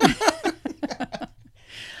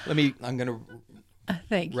 I'm going to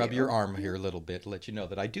rub your arm here a little bit to let you know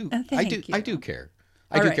that I do. I do care.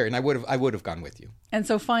 I do care, and I would have gone with you. And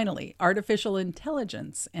so finally, artificial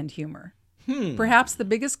intelligence and humor. Perhaps the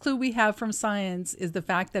biggest clue we have from science is the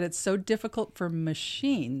fact that it's so difficult for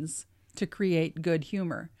machines to create good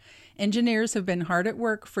humor. Engineers have been hard at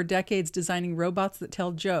work for decades designing robots that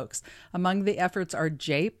tell jokes. Among the efforts are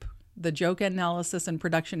JAPE, the joke analysis and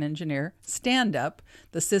production engineer, Stand Up,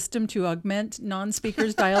 the system to augment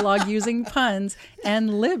non-speakers' dialogue using puns, and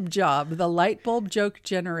LibJob, the light bulb joke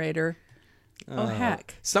generator. Oh,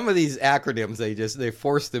 heck. Some of these acronyms, they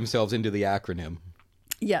force themselves into the acronym.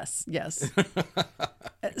 Yes.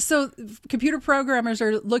 So computer programmers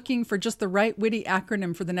are looking for just the right witty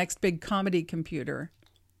acronym for the next big comedy computer.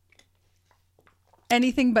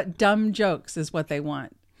 Anything but dumb jokes is what they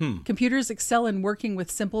want. Computers excel in working with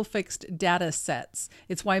simple fixed data sets.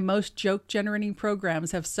 It's why most joke-generating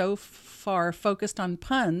programs have so far focused on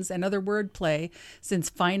puns and other wordplay, since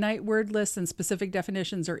finite word lists and specific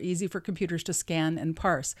definitions are easy for computers to scan and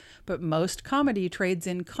parse. But most comedy trades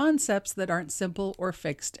in concepts that aren't simple or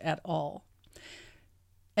fixed at all.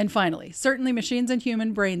 And finally, certainly machines and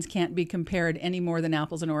human brains can't be compared any more than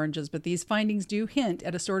apples and oranges, but these findings do hint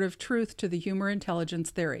at a sort of truth to the humor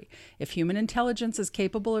intelligence theory. If human intelligence is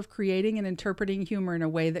capable of creating and interpreting humor in a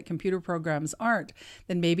way that computer programs aren't,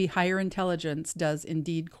 then maybe higher intelligence does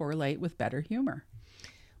indeed correlate with better humor.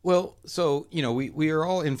 Well, so, we are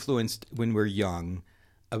all influenced when we're young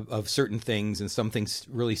of certain things, and some things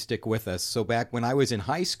really stick with us. So back when I was in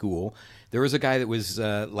high school, there was a guy that was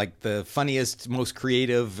like the funniest, most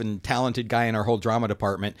creative and talented guy in our whole drama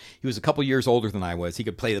department. He was a couple years older than I was. He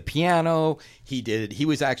could play the piano. He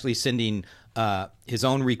was actually sending his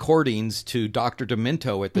own recordings to Dr.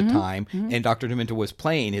 Demento at the time, and Dr. Demento was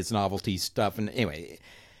playing his novelty stuff. And anyway,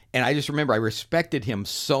 and I just remember I respected him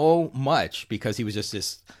so much because he was just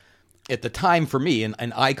this, at the time for me,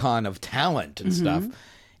 an icon of talent and stuff.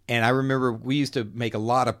 And I remember we used to make a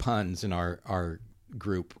lot of puns in our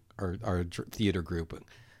group, our theater group.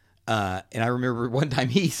 And I remember one time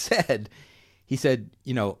he said,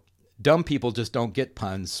 dumb people just don't get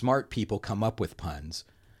puns. Smart people come up with puns.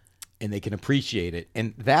 and they can appreciate it.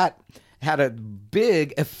 And that had a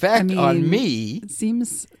big effect on me. It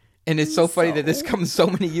seems... And it's so funny that this comes so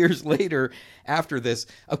many years later after this.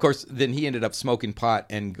 Of course, then he ended up smoking pot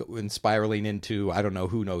and spiraling into, I don't know,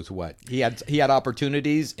 who knows what. He had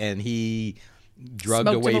opportunities and he drugged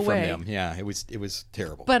away from them. Yeah, it was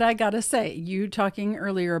terrible. But I got to say, you talking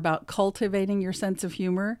earlier about cultivating your sense of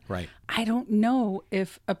humor. Right. I don't know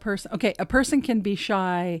if a person can be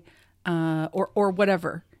shy or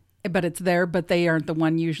whatever, but it's there, but they aren't the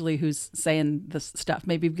one usually who's saying this stuff,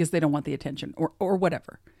 maybe because they don't want the attention or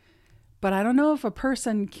whatever. But I don't know if a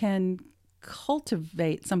person can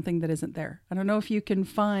cultivate something that isn't there. I don't know if you can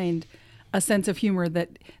find a sense of humor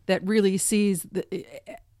that really sees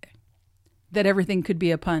that everything could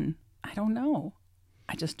be a pun. I don't know.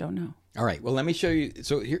 I just don't know. All right. Well, let me show you.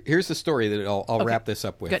 So here's the story that I'll wrap this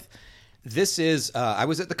up with. Good. This is, I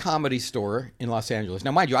was at the Comedy Store in Los Angeles.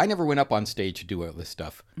 Now, mind you, I never went up on stage to do all this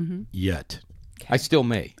stuff yet. Okay. I still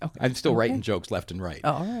may. Okay. I'm still writing jokes left and right.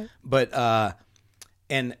 Oh, all right. But,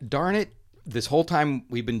 and darn it, this whole time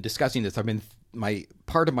we've been discussing this, my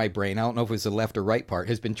part of my brain, I don't know if it was the left or right part,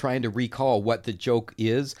 has been trying to recall what the joke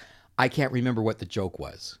is. I can't remember what the joke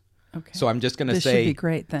was. Okay. So I'm just going to say. This should be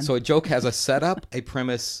great then. So a joke has a setup, a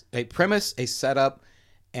premise, a setup,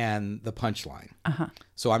 and the punchline. Uh-huh.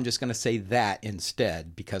 So I'm just going to say that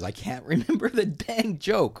instead because I can't remember the dang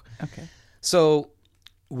joke. Okay. So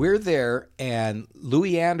we're there, and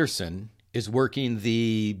Louis Anderson is working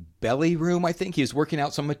the belly room, I think. He was working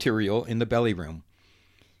out some material in the belly room.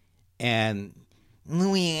 And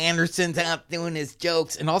Louis Anderson's out doing his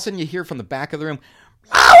jokes. And all of a sudden you hear from the back of the room,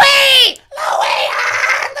 Louis! Louis!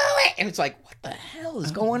 And it's like, what the hell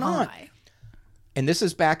is going on? And this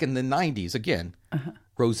is back in the 90s again. Uh-huh.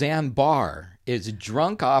 Roseanne Barr is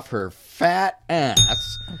drunk off her fat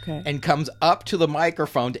ass and comes up to the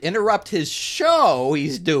microphone to interrupt his show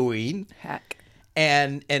he's doing. Heck.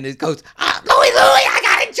 And it goes, Louis, I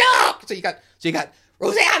got a joke. So you got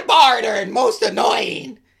Roseanne Barr there and most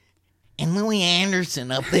annoying, and Louis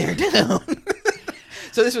Anderson up there too.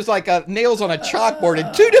 So this was like nails on a chalkboard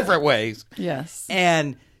in two different ways. Yes.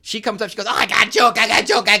 And she comes up, she goes, I got a joke.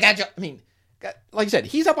 I mean, like I said,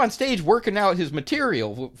 he's up on stage working out his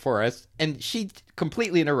material for us, and she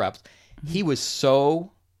completely interrupts. Mm-hmm. He was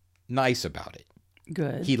so nice about it.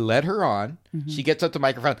 Good. He led her on. Mm-hmm. She gets up the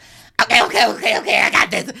microphone. Okay. I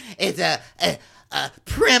got this. It's a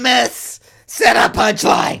premise, set up,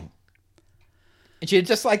 punchline. And she did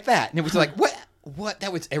just like that. And it was like, what?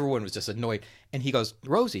 Everyone was just annoyed. And he goes,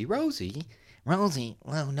 Rosie. Oh,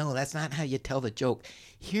 no, that's not how you tell the joke.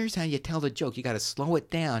 Here's how you tell the joke. You got to slow it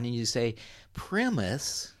down. And you say,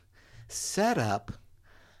 premise, set up,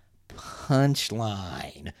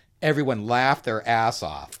 punchline. Everyone laughed their ass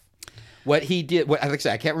off. What he did, like I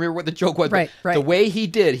said, I can't remember what the joke was. Right. The way he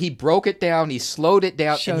did, he broke it down, he slowed it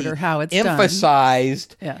down, showed and her how it's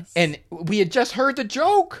emphasized. Done. Yes. And we had just heard the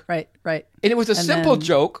joke. Right. And it was a simple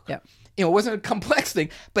joke. Yeah. It wasn't a complex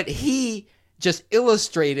thing, but he just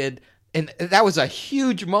illustrated, and that was a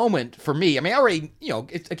huge moment for me. I mean, I already,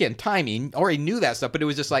 it's again timing. I already knew that stuff, but it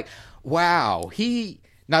was just like, wow. He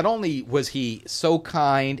not only was he so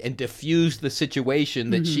kind and diffused the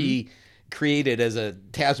situation that she created as a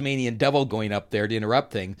Tasmanian devil going up there to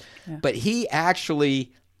interrupt things, but he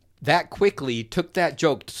actually that quickly took that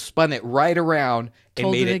joke, spun it right around, and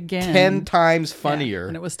made it 10 times funnier.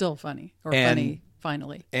 And it was still funny, funny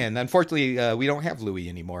finally. And unfortunately, we don't have Louis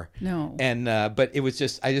anymore. No. And but it was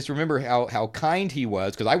just, I just remember how kind he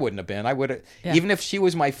was, because I wouldn't have been. I would have, even if she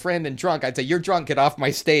was my friend and drunk, I'd say, "You're drunk, get off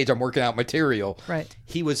my stage. I'm working out material." Right.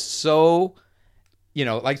 He was so.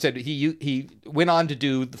 Like I said, he went on to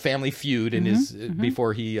do the Family Feud in his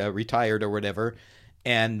before he retired or whatever,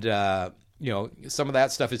 and some of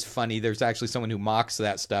that stuff is funny. There's actually someone who mocks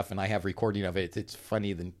that stuff, and I have recording of it. It's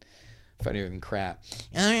funnier than crap.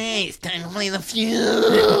 All right, it's time to play the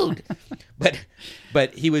feud.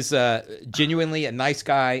 but he was genuinely a nice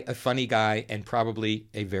guy, a funny guy, and probably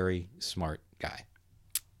a very smart guy.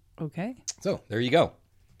 Okay. So there you go.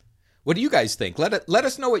 What do you guys think? Let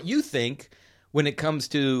us know what you think when it comes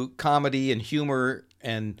to comedy and humor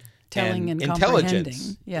and telling and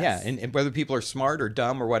intelligence. Yes. Yeah, and whether people are smart or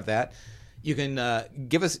dumb or what that. You can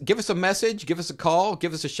give us a message, give us a call,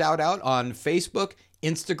 give us a shout out on Facebook,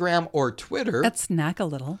 Instagram, or Twitter. Let's snack a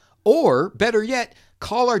little. Or, better yet,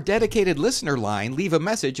 call our dedicated listener line, leave a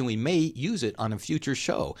message, and we may use it on a future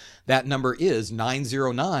show. That number is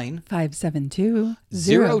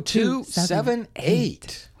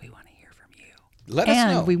 909-572-0278. We want to hear from you. Let us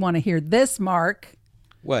know. And we want to hear this, Mark.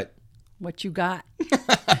 What? What you got.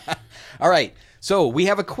 All right. So we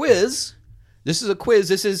have a quiz This is a quiz.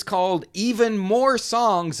 This is called Even More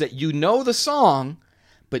Songs That You Know the Song,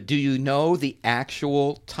 but do you know the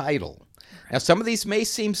actual title? Now, some of these may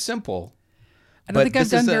seem simple. I don't think I've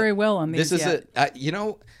done very well on these yet. This is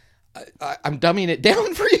I'm dumbing it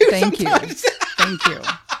down for you sometimes. Thank you.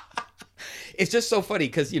 It's just so funny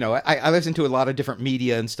because, I listen to a lot of different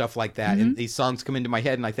media and stuff like that, and these songs come into my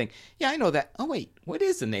head, and I think, yeah, I know that. Oh, wait, what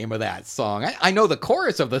is the name of that song? I know the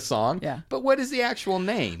chorus of the song, but what is the actual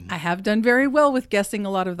name? I have done very well with guessing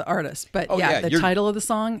a lot of the artists, but the title of the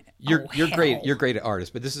song. You're great. You're great at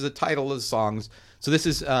artists, but this is the title of the songs. So this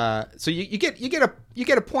is so you get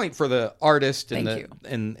a point for the artist and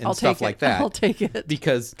and stuff like that. I'll take it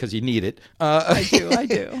because you need it. I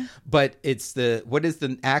do. But it's what is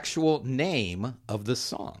the actual name of the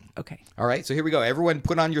song? Okay. All right. So here we go. Everyone,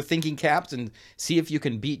 put on your thinking caps and see if you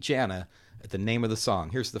can beat Jana at the name of the song.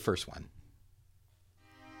 Here's the first one.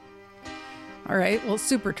 All right. Well,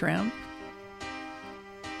 Supertramp.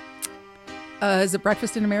 Is it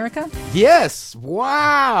Breakfast in America? Yes.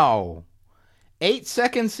 Wow. 8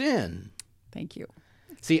 seconds in. Thank you.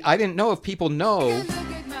 See, I didn't know if people know.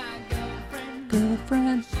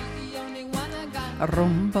 Girlfriend.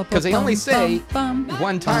 Because they only say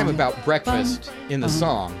one time about breakfast in the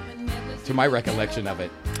song, to my recollection of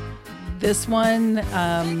it. This one,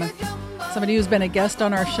 somebody who's been a guest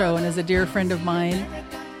on our show and is a dear friend of mine,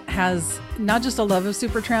 has not just a love of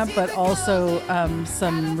Supertramp, but also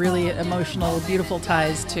some really emotional, beautiful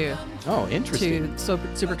ties to. Oh, interesting. To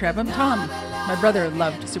Supertramp. And Tom, my brother,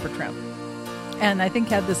 loved Supertramp, and I think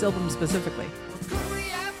had this album specifically.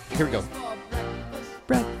 Here we go.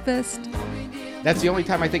 Breakfast. That's the only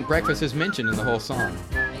time I think breakfast is mentioned in the whole song.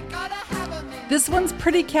 This one's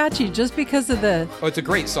pretty catchy just because of the... Oh, it's a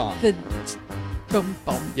great song. The boom,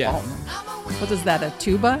 boom, yeah. boom. What is that, a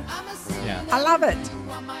tuba? Yeah. I love it.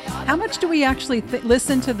 How much do we actually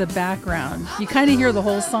listen to the background? You kind of hear the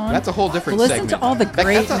whole song. That's a whole different segment. Listen to all the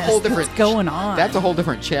greatness that's going on. That's a whole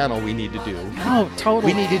different channel we need to do. Oh,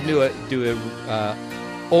 totally. We need to do a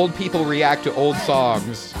old people react to old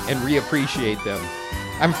songs and reappreciate them.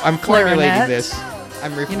 I'm formulating this.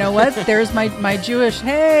 You know what? There's my Jewish.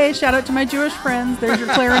 Hey, shout out to my Jewish friends. There's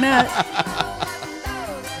your clarinet.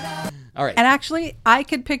 All right. And actually, I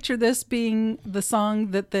could picture this being the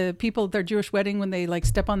song that the people at their Jewish wedding, when they like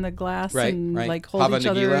step on the glass and like hold Hava each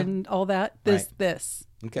other Nagila. And all that. This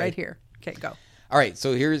okay. Right here. Okay, go. All right.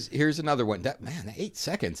 So here's another one. That 8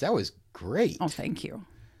 seconds. That was great. Oh, thank you.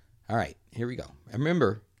 All right. Here we go.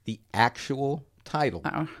 Remember the actual title.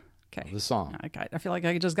 Oh, okay. Of the song. Okay. I feel like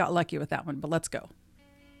I just got lucky with that one, but let's go.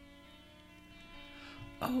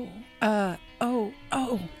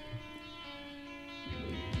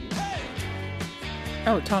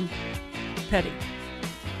 Oh, Tom Petty.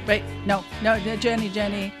 Wait, no, Jenny.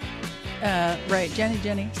 Right,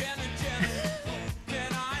 Jenny.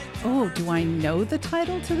 Oh, do I know the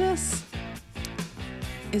title to this?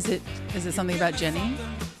 Is it something about Jenny?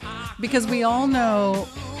 Because we all know,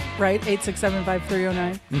 right?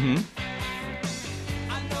 867-5309. Mm-hmm.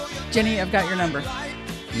 Jenny, I've got your number.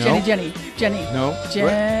 No. Jenny. No.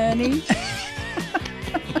 Jenny.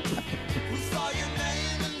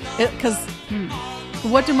 Because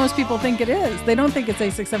what do most people think it is? They don't think it's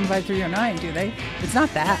 867-5309, do they? It's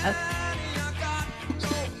not that.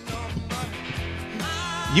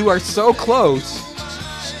 You are so close.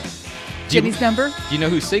 Jenny's number? Do you know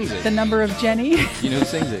who sings it? The number of Jenny? Do you know who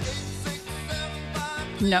sings it?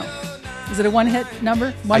 No. Is it a one-hit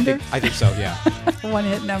number? Wonder? I think so, yeah.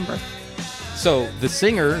 One-hit number. So the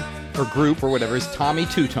singer or group or whatever is Tommy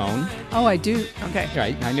Two-Tone. Oh, I do. Okay.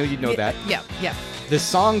 Right. I know you know that. Yeah. The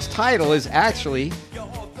song's title is actually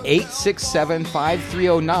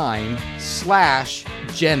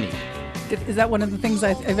 867-5309/Jenny. Is that one of the things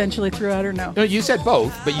I eventually threw out or no? No, you said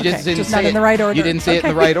both, but you didn't just say not in the right order. You didn't say it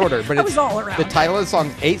in the right order. But I was all around. The title of the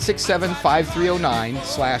song is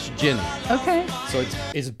 867-5309/Jenny. Okay. So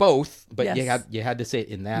it's both, but yes. you had to say it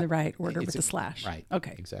in that in the right order with the slash. Right.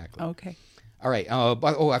 Okay. Exactly. Okay. All right.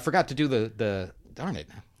 I forgot to do the darn it.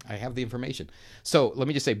 I have the information. So let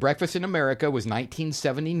me just say, Breakfast in America was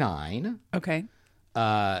 1979. Okay.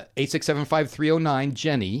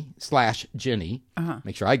 867-5309-Jenny/Jenny.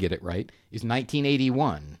 Make sure I get it right. Is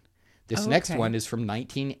 1981. This next one is from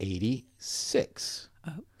 1986.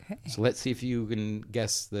 Okay. So let's see if you can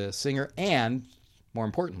guess the singer and, more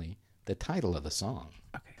importantly, the title of the song.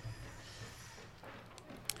 Okay.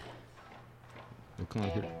 Oh, come on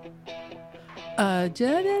here.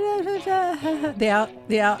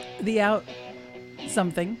 The out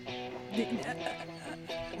something.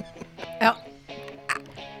 Out.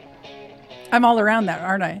 I'm all around that,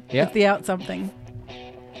 aren't I? Yeah. With the out something.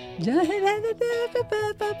 I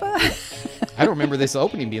don't remember this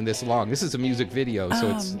opening being this long. This is a music video,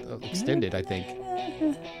 so it's extended, I think.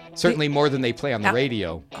 Certainly more than they play on the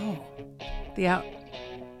radio. Oh, the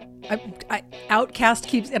Outcast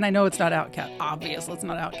keeps, and I know it's not Outcast. Obviously, it's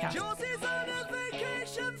not Outcast.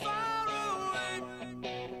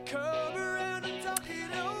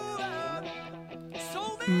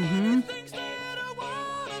 Mm-hmm.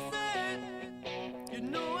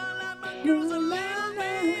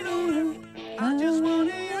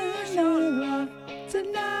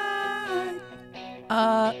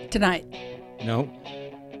 Tonight. No.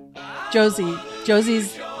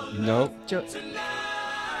 Josie's. No.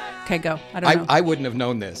 Okay, go. I don't know. I wouldn't have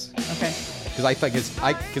known this. Okay. Because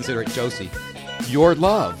I consider it Josie. Your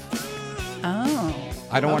love. Oh.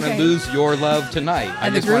 I don't want to lose your love tonight. I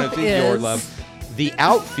just want to lose your love. The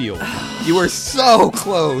Outfield. You were so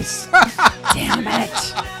close. Damn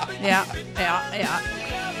it. Yeah.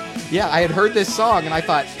 Yeah, I had heard this song and I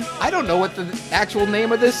thought, I don't know what the actual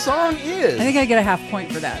name of this song is. I think I get a half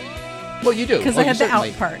point for that. Well, you do. Because I had the out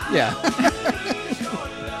part. Yeah.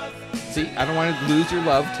 See, I don't want to lose your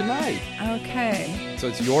love tonight. Okay. So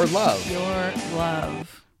it's your love. Your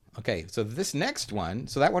love. Okay, so this next one,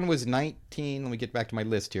 so that one was let me get back to my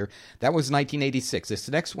list here. That was 1986. This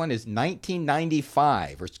next one is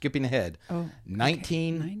 1995. We're skipping ahead. Oh.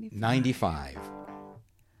 1995.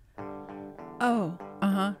 Oh.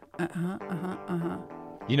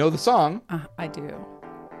 You know the song? I do.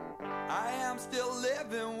 I am still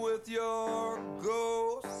living with your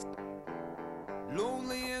ghost,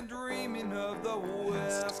 lonely and dreaming of the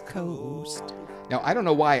West Coast. Now, I don't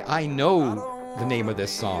know why I know the name of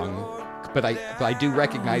this song, but I do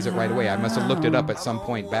recognize it right away. I must have looked it up at some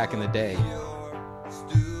point back in the day.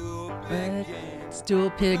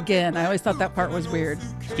 Stool Piggin. I always thought that part was weird.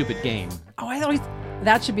 Stupid game. Oh,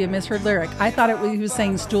 that should be a misheard lyric. I thought he was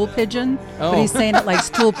saying stool pigeon, but he's saying it like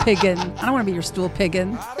stool piggin. I don't want to be your stool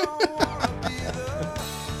piggin.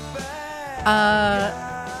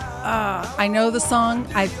 I know the song.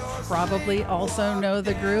 I probably also know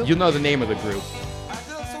the group. You know the name of the group.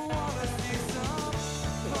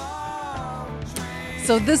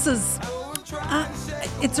 So this is,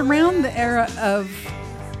 it's around the era of,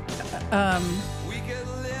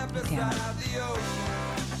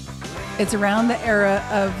 it's around the era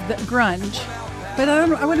of the grunge, but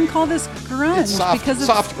I wouldn't call this grunge. It's soft, because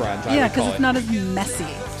soft grunge. Yeah, because it's not as messy.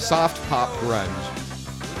 Soft pop grunge.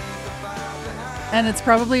 And it's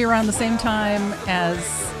probably around the same time as.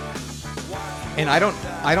 And I don't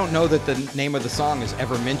know that the name of the song is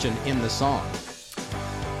ever mentioned in the song.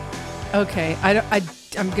 Okay, I'm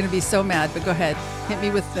going to be so mad, but go ahead. Hit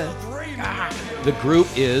me with the... The group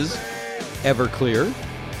is Everclear.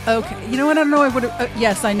 Okay, you know what? I don't know. I would have.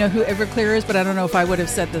 Yes, I know who Everclear is, but I don't know if I would have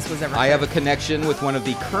said this was Everclear. I have a connection with one of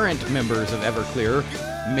the current members of Everclear.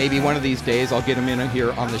 Maybe one of these days I'll get him in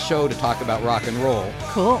here on the show to talk about rock and roll.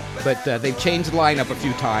 Cool. But they've changed the lineup a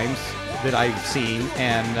few times that I've seen,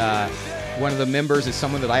 and one of the members is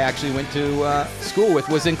someone that I actually went to school with,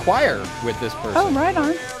 was in choir with this person. Oh, right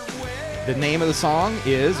on. The name of the song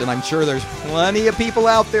is, and I'm sure there's plenty of people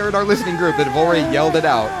out there in our listening group that have already yelled it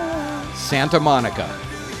out, Santa Monica.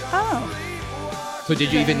 Oh. So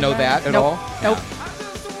did you even know that at all? Nope.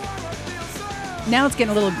 Now it's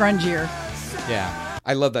getting a little grungier. Yeah.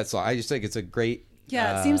 I love that song. I just think it's a great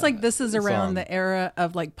Yeah, it seems like this is around song. the era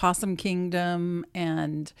of like Possum Kingdom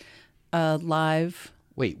and Live.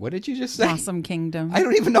 Wait, what did you just say? Possum Kingdom. I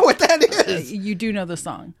don't even know what that is. You do know the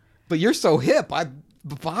song. But you're so hip.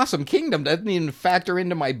 Possum Kingdom doesn't even factor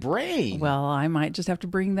into my brain. Well, I might just have to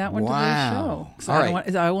bring that one to the show. So All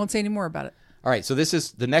I won't say any more about it. All right, so this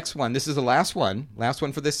is the next one. This is the last one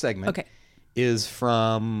for this segment. Okay. Is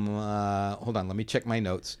from, hold on, let me check my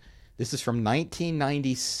notes. This is from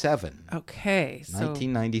 1997. Okay. So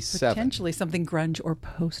 1997. potentially something grunge or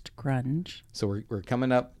post-grunge. So we're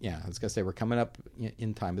coming up. Yeah, I was gonna say we're coming up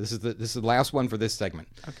in time. This is the last one for this segment.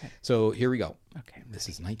 Okay. So here we go. Okay. This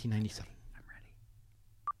is 1997.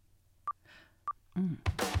 I'm ready.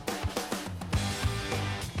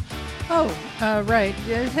 Oh, right.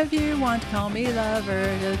 If you want to call me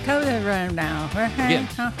lover, just come around now. Again,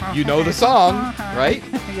 you know the song, right?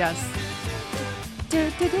 Yes. And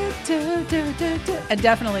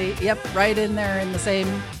definitely, yep, right in there in the same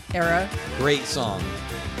era. Great song.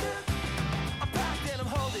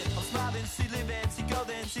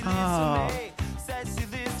 Oh.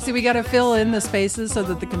 See, we got to fill in the spaces so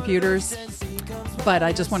that the computers. But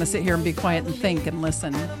I just want to sit here and be quiet and think and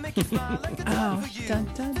listen. Oh, dun,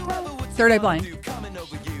 dun, dun. Third Eye Blind.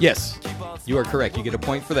 Yes, you are correct. You get a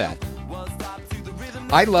point for that.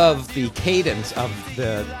 I love the cadence of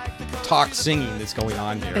the talk singing that's going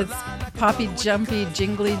on here. It's poppy, jumpy,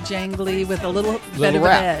 jingly, jangly with a little bit Little of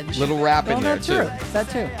rap. an edge. Little rap in there, that's too. True. That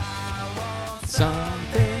too.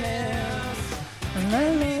 Something else. La,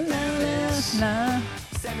 la,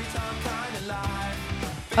 la, la.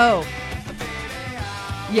 Oh.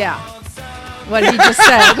 Yeah. What he just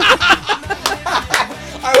said.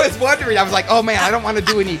 I was wondering. I was like, oh man, I don't want to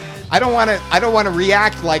do any. I don't want to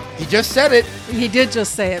react like he just said it. He did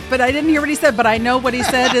just say it, but I didn't hear what he said. But I know what he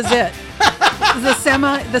said is it.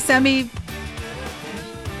 The semi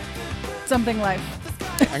something life.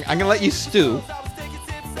 I'm gonna let you stew.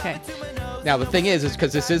 Okay. Now the thing is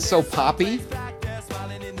because this is so poppy.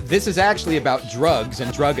 This is actually about drugs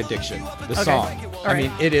and drug addiction. The Okay. song. All I right.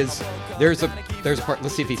 mean, it is. There's a part.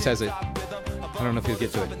 Let's see if he says it. I don't know if he'll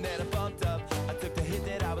get to it.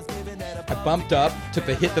 I bumped up, took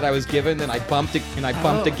the hit that I was given, and I bumped it, and I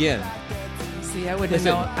bumped Oh. again. See, I wouldn't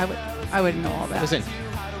Listen. know. I wouldn't know all that. Listen.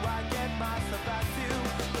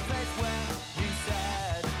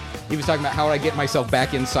 He was talking about how would I get myself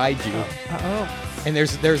back inside you, Oh. and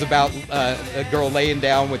there's about a girl laying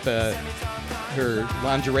down with her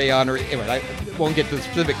lingerie on her. Anyway, I won't get to the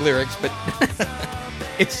specific lyrics, but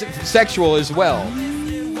it's sexual as well.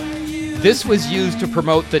 This was used to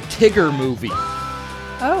promote the Tigger movie,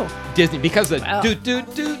 Oh. Disney, because the Wow. doot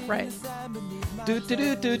doot doot. Right. Doot, doot,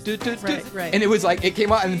 doot, doot, doot, doot, Right, doot. right. And it was like, it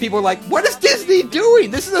came out, and people were like, what is Disney doing?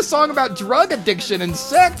 This is a song about drug addiction and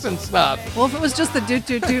sex and stuff. Well, if it was just the doot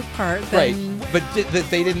doot doot part, Right. then But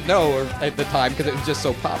they didn't know at the time because it was just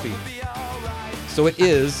so poppy. So it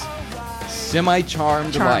is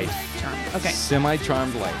Semi-Charmed Life. Charm. Okay.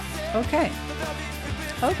 Semi-Charmed Life. Okay.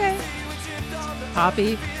 Okay.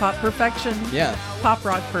 Poppy, pop perfection. Yeah. Pop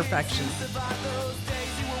rock perfection.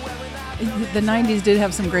 The 90s did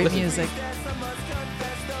have some great Listen. music.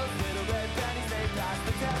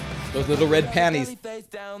 Those little red panties.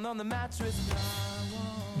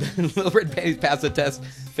 Little red panties pass the test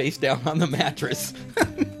face down on the mattress.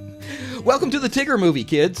 Welcome to the Tigger movie,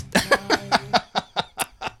 kids.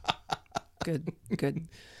 Good, good.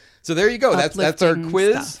 So there you go. That's our Uplifting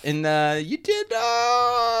quiz, stuff. and you did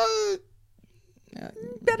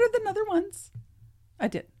Better than other ones. I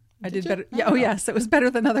did Did you? better. Yeah. Oh, yes. It was better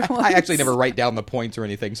than other ones. I actually never write down the points or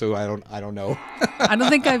anything, so I don't know. I don't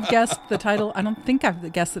think I've guessed the title. I don't think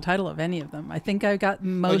I've guessed the title of any of them. I think I got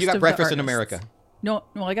most. Oh, you got of Breakfast the in artists. America. No,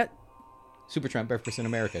 I got Supertramp Breakfast in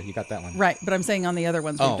America. You got that one. right, but I'm saying on the other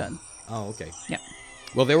ones we've done. Oh, okay. Yeah.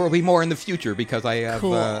 Well, there will be more in the future because I have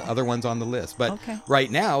Cool. other ones on the list. But Okay.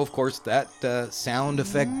 right now, of course, that sound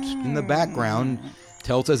effect in the background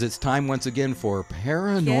tells us it's time once again for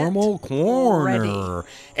Paranormal Get Corner. ready.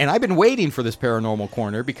 And I've been waiting for this Paranormal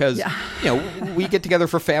Corner because, we get together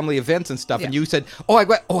for family events and stuff. And Yeah. you said, I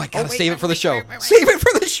got to save it for the show. wait. Save it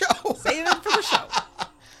for the show. Save it for the show.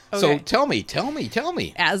 So Okay. tell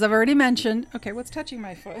me. As I've already mentioned, okay, what's touching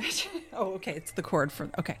my foot? Oh, okay, it's the cord for,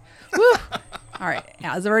 okay. Woo! All right,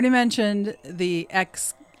 as I've already mentioned, the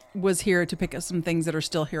ex was here to pick up some things that are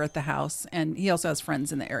still here at the house, and he also has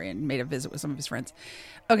friends in the area and made a visit with some of his friends.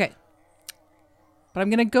 Okay, but I'm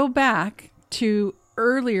going to go back to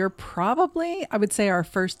earlier, probably, I would say our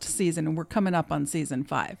first season, and we're coming up on season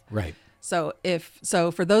 5. Right. So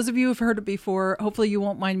for those of you who've heard it before, hopefully you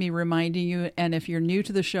won't mind me reminding you. And if you're new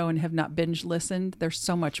to the show and have not binge listened, there's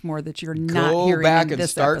so much more that you're not Go hearing back in and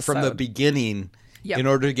this start from the episode. beginning Yep. in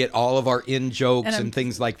order to get all of our in jokes And and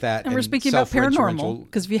things like that. And we're speaking about paranormal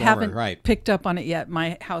because if you haven't right, picked up on it yet,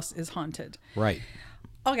 my house is haunted. right.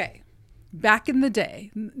 Okay, back in the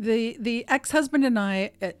day, the ex-husband and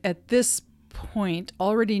I at this point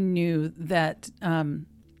already knew that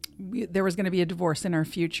there was going to be a divorce in our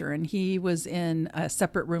future, and he was in a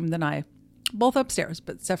separate room than I, both upstairs,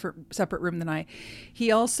 but separate room than I.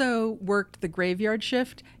 He also worked the graveyard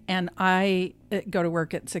shift, and I go to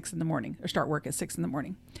work at 6 a.m. or start work at 6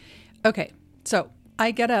 a.m. Okay, so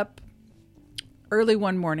I get up early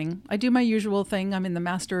one morning. I do my usual thing. I'm in the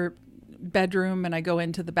master bedroom, and I go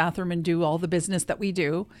into the bathroom and do all the business that we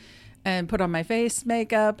do and put on my face,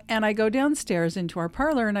 makeup, and I go downstairs into our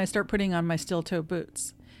parlor and I start putting on my steel toe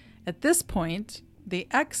boots. At this point, the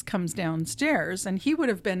ex comes downstairs, and he would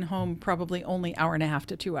have been home probably only hour and a half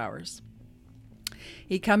to 2 hours.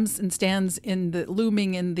 He comes and stands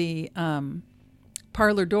looming in the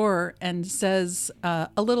parlor door and says a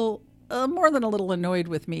little, more than a little annoyed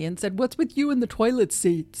with me, and said, "What's with you in the toilet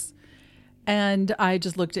seats?" And I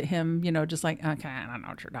just looked at him, just like, okay, I don't know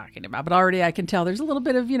what you're talking about. But already I can tell there's a little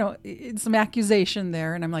bit of, some accusation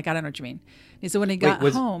there. And I'm like, I don't know what you mean. He said when he got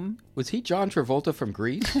home. Was he John Travolta from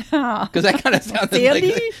Grease? Because that kind of sounded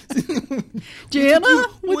Sandy? like... Jana?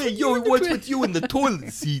 What's with you in the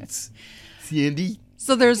toilet seats, Sandy?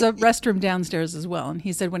 So there's a restroom downstairs as well. And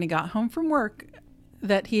he said when he got home from work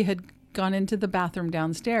that he had gone into the bathroom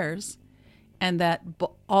downstairs and that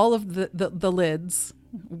all of the lids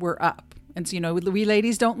were up. And so, we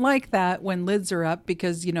ladies don't like that when lids are up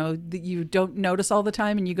because, you don't notice all the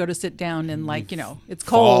time and you go to sit down and it's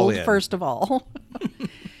cold, first of all.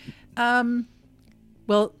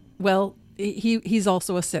 Well, he's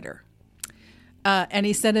also a sitter. And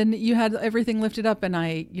he said, and you had everything lifted up and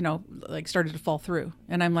I, started to fall through.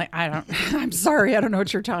 And I'm like, I'm sorry. I don't know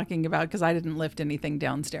what you're talking about because I didn't lift anything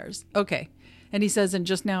downstairs. Okay. And he says, and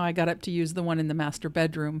just now I got up to use the one in the master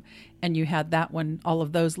bedroom and you had that one, all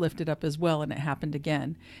of those lifted up as well. And it happened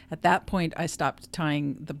again. At that point, I stopped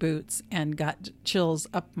tying the boots and got chills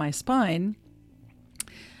up my spine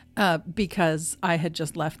because I had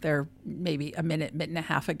just left there maybe a minute and a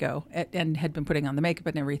half ago and had been putting on the makeup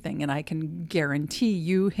and everything. And I can guarantee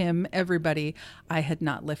you, him, everybody, I had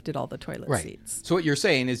not lifted all the toilet seats. So what you're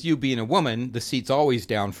saying is you being a woman, the seat's always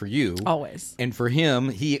down for you. Always. And for him,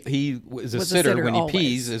 he was a sitter when he always.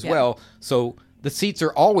 pees as well. So the seats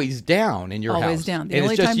are always down in your house. Always down. The and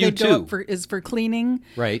only it's just time you they'd go two. up is for cleaning.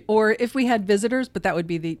 Right. Or if we had visitors, but that would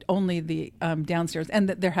be the downstairs. And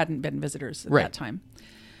there hadn't been visitors at that time.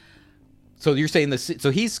 So you're saying so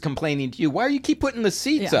he's complaining to you, why do you keep putting the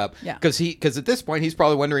seats up? Yeah. Because at this point he's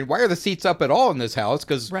probably wondering, why are the seats up at all in this house?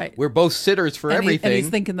 Because we're both sitters for everything. And he's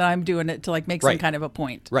thinking that I'm doing it to make some kind of a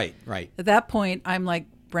point. Right. At that point, I'm like,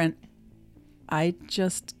 Brent, I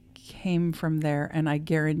just came from there and I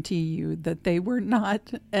guarantee you that they were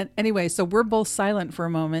not. And anyway, so we're both silent for a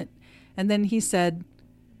moment. And then he said,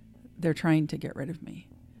 they're trying to get rid of me.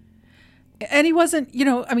 And he wasn't,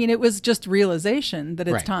 it was just realization that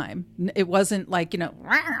it's time. It wasn't like,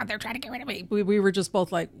 they're trying to get rid of me. We were just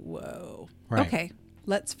both like, whoa. Right. Okay,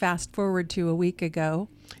 let's fast forward to a week ago.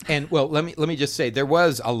 And well, let me just say, there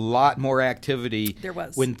was a lot more activity. There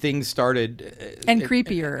was. When things started. And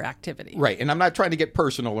creepier activity. Right. And I'm not trying to get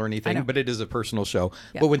personal or anything, but it is a personal show.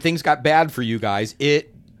 Yeah. But when things got bad for you guys,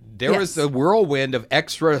 there was a whirlwind of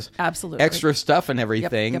extra stuff and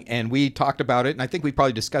everything. Yep. And we talked about it. And I think we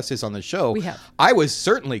probably discussed this on the show. We have. I was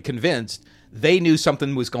certainly convinced they knew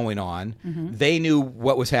something was going on. Mm-hmm. They knew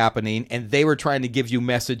what was happening. And they were trying to give you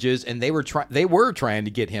messages. And they were trying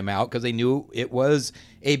to get him out because they knew it was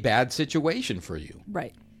a bad situation for you.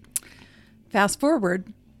 Right. Fast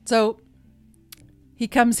forward. So he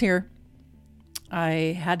comes here.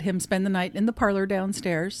 I had him spend the night in the parlor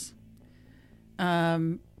downstairs.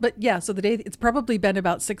 But yeah, so it's probably been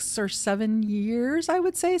about 6 or 7 years, I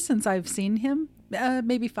would say, since I've seen him.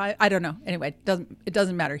 Maybe 5. I don't know. Anyway, it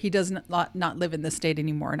doesn't matter. He does not live in this state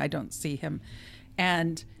anymore, and I don't see him.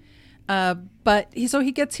 And but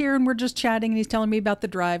he gets here, and we're just chatting, and he's telling me about the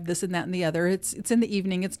drive, this and that and the other. It's in the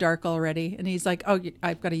evening. It's dark already, and he's like, "Oh,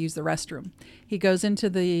 I've got to use the restroom." He goes into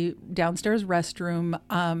the downstairs restroom.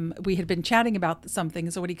 We had been chatting about something,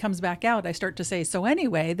 so when he comes back out, I start to say, "So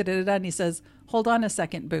anyway," and he says, "Hold on a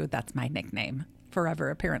second, Boo." That's my nickname forever,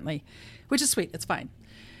 apparently, which is sweet. It's fine.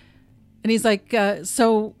 And he's like,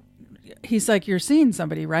 "So." He's like, "You're seeing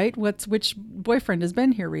somebody, right? Which boyfriend has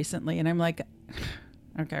been here recently?" And I'm like,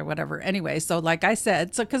 okay, whatever. Anyway, so like I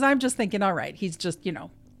said, because I'm just thinking, all right, he's just,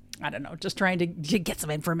 I don't know, just trying to get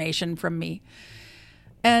some information from me.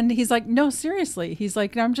 And he's like, no, seriously. He's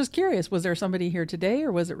like, I'm just curious. Was there somebody here today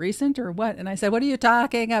or was it recent or what? And I said, what are you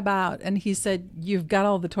talking about? And he said, you've got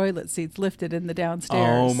all the toilet seats lifted in the downstairs.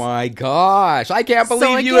 Oh my gosh. I can't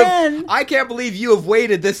believe you have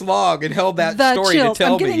waited this long and held that story chills. to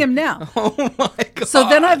tell me. I'm getting him now. Oh my gosh. So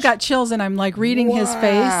then I've got chills and I'm like reading his face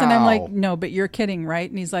and I'm like, no, but you're kidding, right?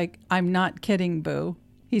 And he's like, I'm not kidding, Boo.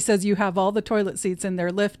 He says, you have all the toilet seats in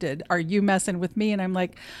there lifted. Are you messing with me? And I'm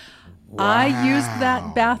like, wow. I used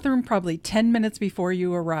that bathroom probably 10 minutes before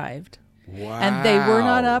you arrived. Wow. And they were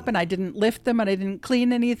not up and I didn't lift them and I didn't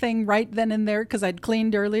clean anything right then and there because I'd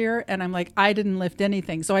cleaned earlier. And I'm like, I didn't lift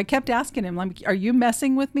anything. So I kept asking him, like, are you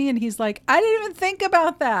messing with me? And he's like, I didn't even think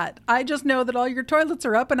about that. I just know that all your toilets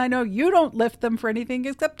are up and I know you don't lift them for anything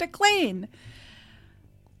except to clean.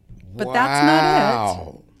 But that's not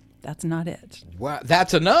it. That's not it. Wow.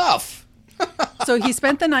 That's enough. So he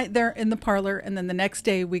spent the night there in the parlor, and then the next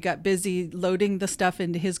day we got busy loading the stuff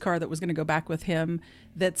into his car that was going to go back with him.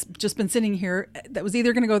 That's just been sitting here. That was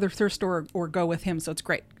either going to go to the thrift store or go with him. So it's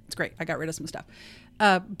great. It's great. I got rid of some stuff,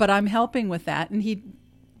 but I'm helping with that. And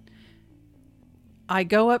I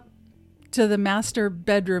go up to the master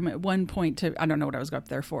bedroom at one point I don't know what I was up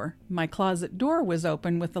there for. My closet door was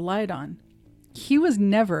open with the light on. He was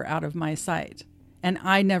never out of my sight, and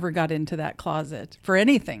I never got into that closet for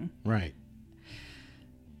anything. Right.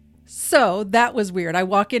 So that was weird. I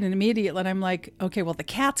walk in and immediately and I'm like, okay, well, the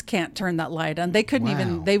cats can't turn that light on. They couldn't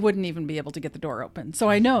Wow. they wouldn't even be able to get the door open. So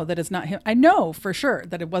I know that it's not him. I know for sure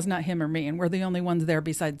that it was not him or me. And we're the only ones there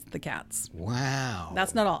besides the cats. Wow.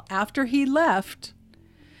 That's not all. After he left,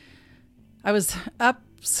 I was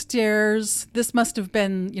upstairs. This must have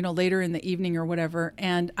been, later in the evening or whatever.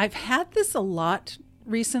 And I've had this a lot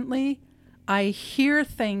recently. I hear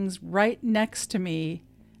things right next to me.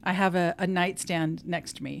 I have a nightstand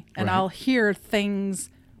next to me, and Right. I'll hear things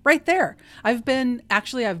right there. I've been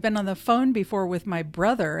on the phone before with my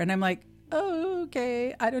brother, and I'm like, oh,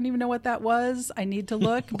 okay, I don't even know what that was. I need to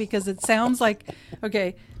look because it sounds like,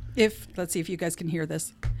 okay, let's see if you guys can hear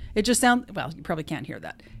this. It just sounds, well, you probably can't hear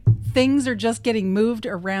that. Things are just getting moved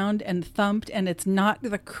around and thumped, and it's not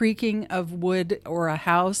the creaking of wood or a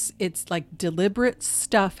house. It's like deliberate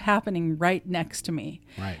stuff happening right next to me.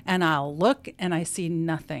 Right. And I'll look and I see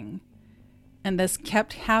nothing. And this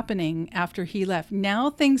kept happening after he left. Now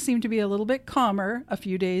things seem to be a little bit calmer a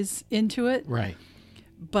few days into it. Right.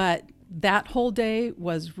 But that whole day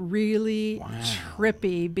was really Wow.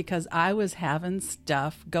 trippy because I was having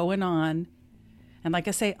stuff going on. And like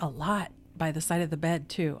I say, a lot by the side of the bed,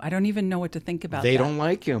 too. I don't even know what to think about They that. don't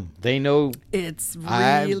like him. They know. It's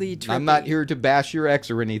really trippy. I'm not here to bash your ex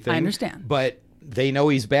or anything. I understand. But they know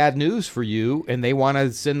he's bad news for you, and they want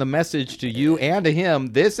to send the message to you and to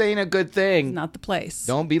him. This ain't a good thing. It's not the place.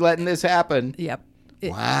 Don't be letting this happen. Yep.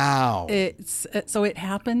 Wow. So it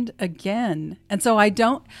happened again. And so I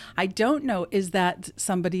don't know, is that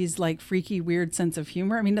somebody's like freaky, weird sense of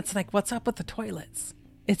humor? I mean, it's like, what's up with the toilets?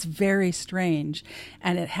 It's very strange.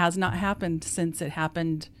 And it has not happened since it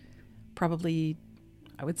happened probably,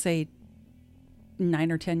 I would say,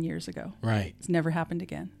 9 or 10 years ago. Right. It's never happened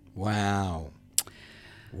again. Wow.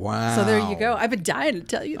 Wow. So there you go. I've been dying to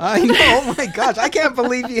tell you that. I know. Oh my gosh. I can't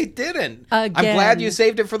believe you didn't. I'm Again. glad you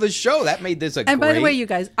saved it for the show. That made this a And by the great way, you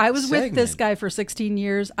guys, I was with this segment. guy for 16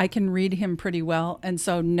 years. I can read him pretty well. And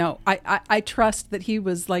so, no, I trust that he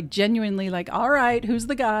was like genuinely like, all right, who's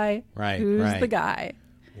the guy? Right, Who's right. the guy?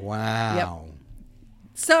 Wow.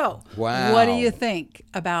 So, Wow. what do you think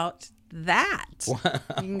about that? You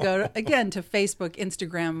can go again to Facebook,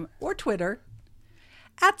 Instagram, or Twitter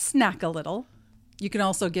at Snack a Little. You can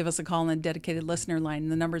also give us a call on the dedicated listener line.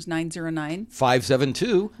 The number is 909.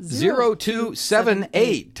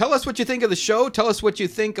 572-0278. Tell us what you think of the show. Tell us what you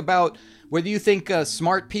think about whether you think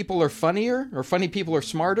smart people are funnier or funny people are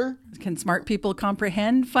smarter. Can smart people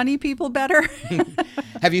comprehend funny people better?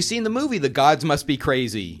 Have you seen the movie The Gods Must Be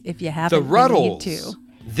Crazy? If you haven't, The Ruddles. you need to.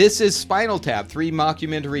 This is Spinal Tap, 3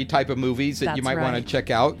 mockumentary type of movies that you That's might want to right.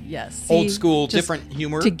 check out. Yes. Old See, school, just different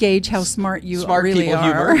humor. to gauge how smart you Smart really people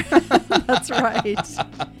are. humor. That's right.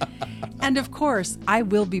 And of course, I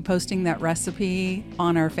will be posting that recipe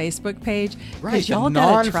on our Facebook page. 'Cause Right, y'all the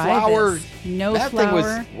gotta try non-flour. this. No that flour. thing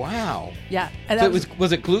was, wow. Yeah. And So that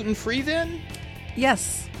was it gluten-free then?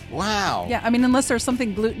 yes. Wow. Yeah. I mean, unless there's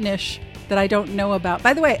something glutenish that I don't know about.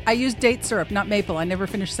 By the way, I used date syrup, not maple. I never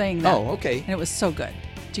finished saying that. Oh, okay. And it was so good.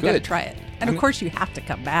 You got to Good. try it. And of course, you have to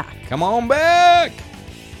come back. Come on back.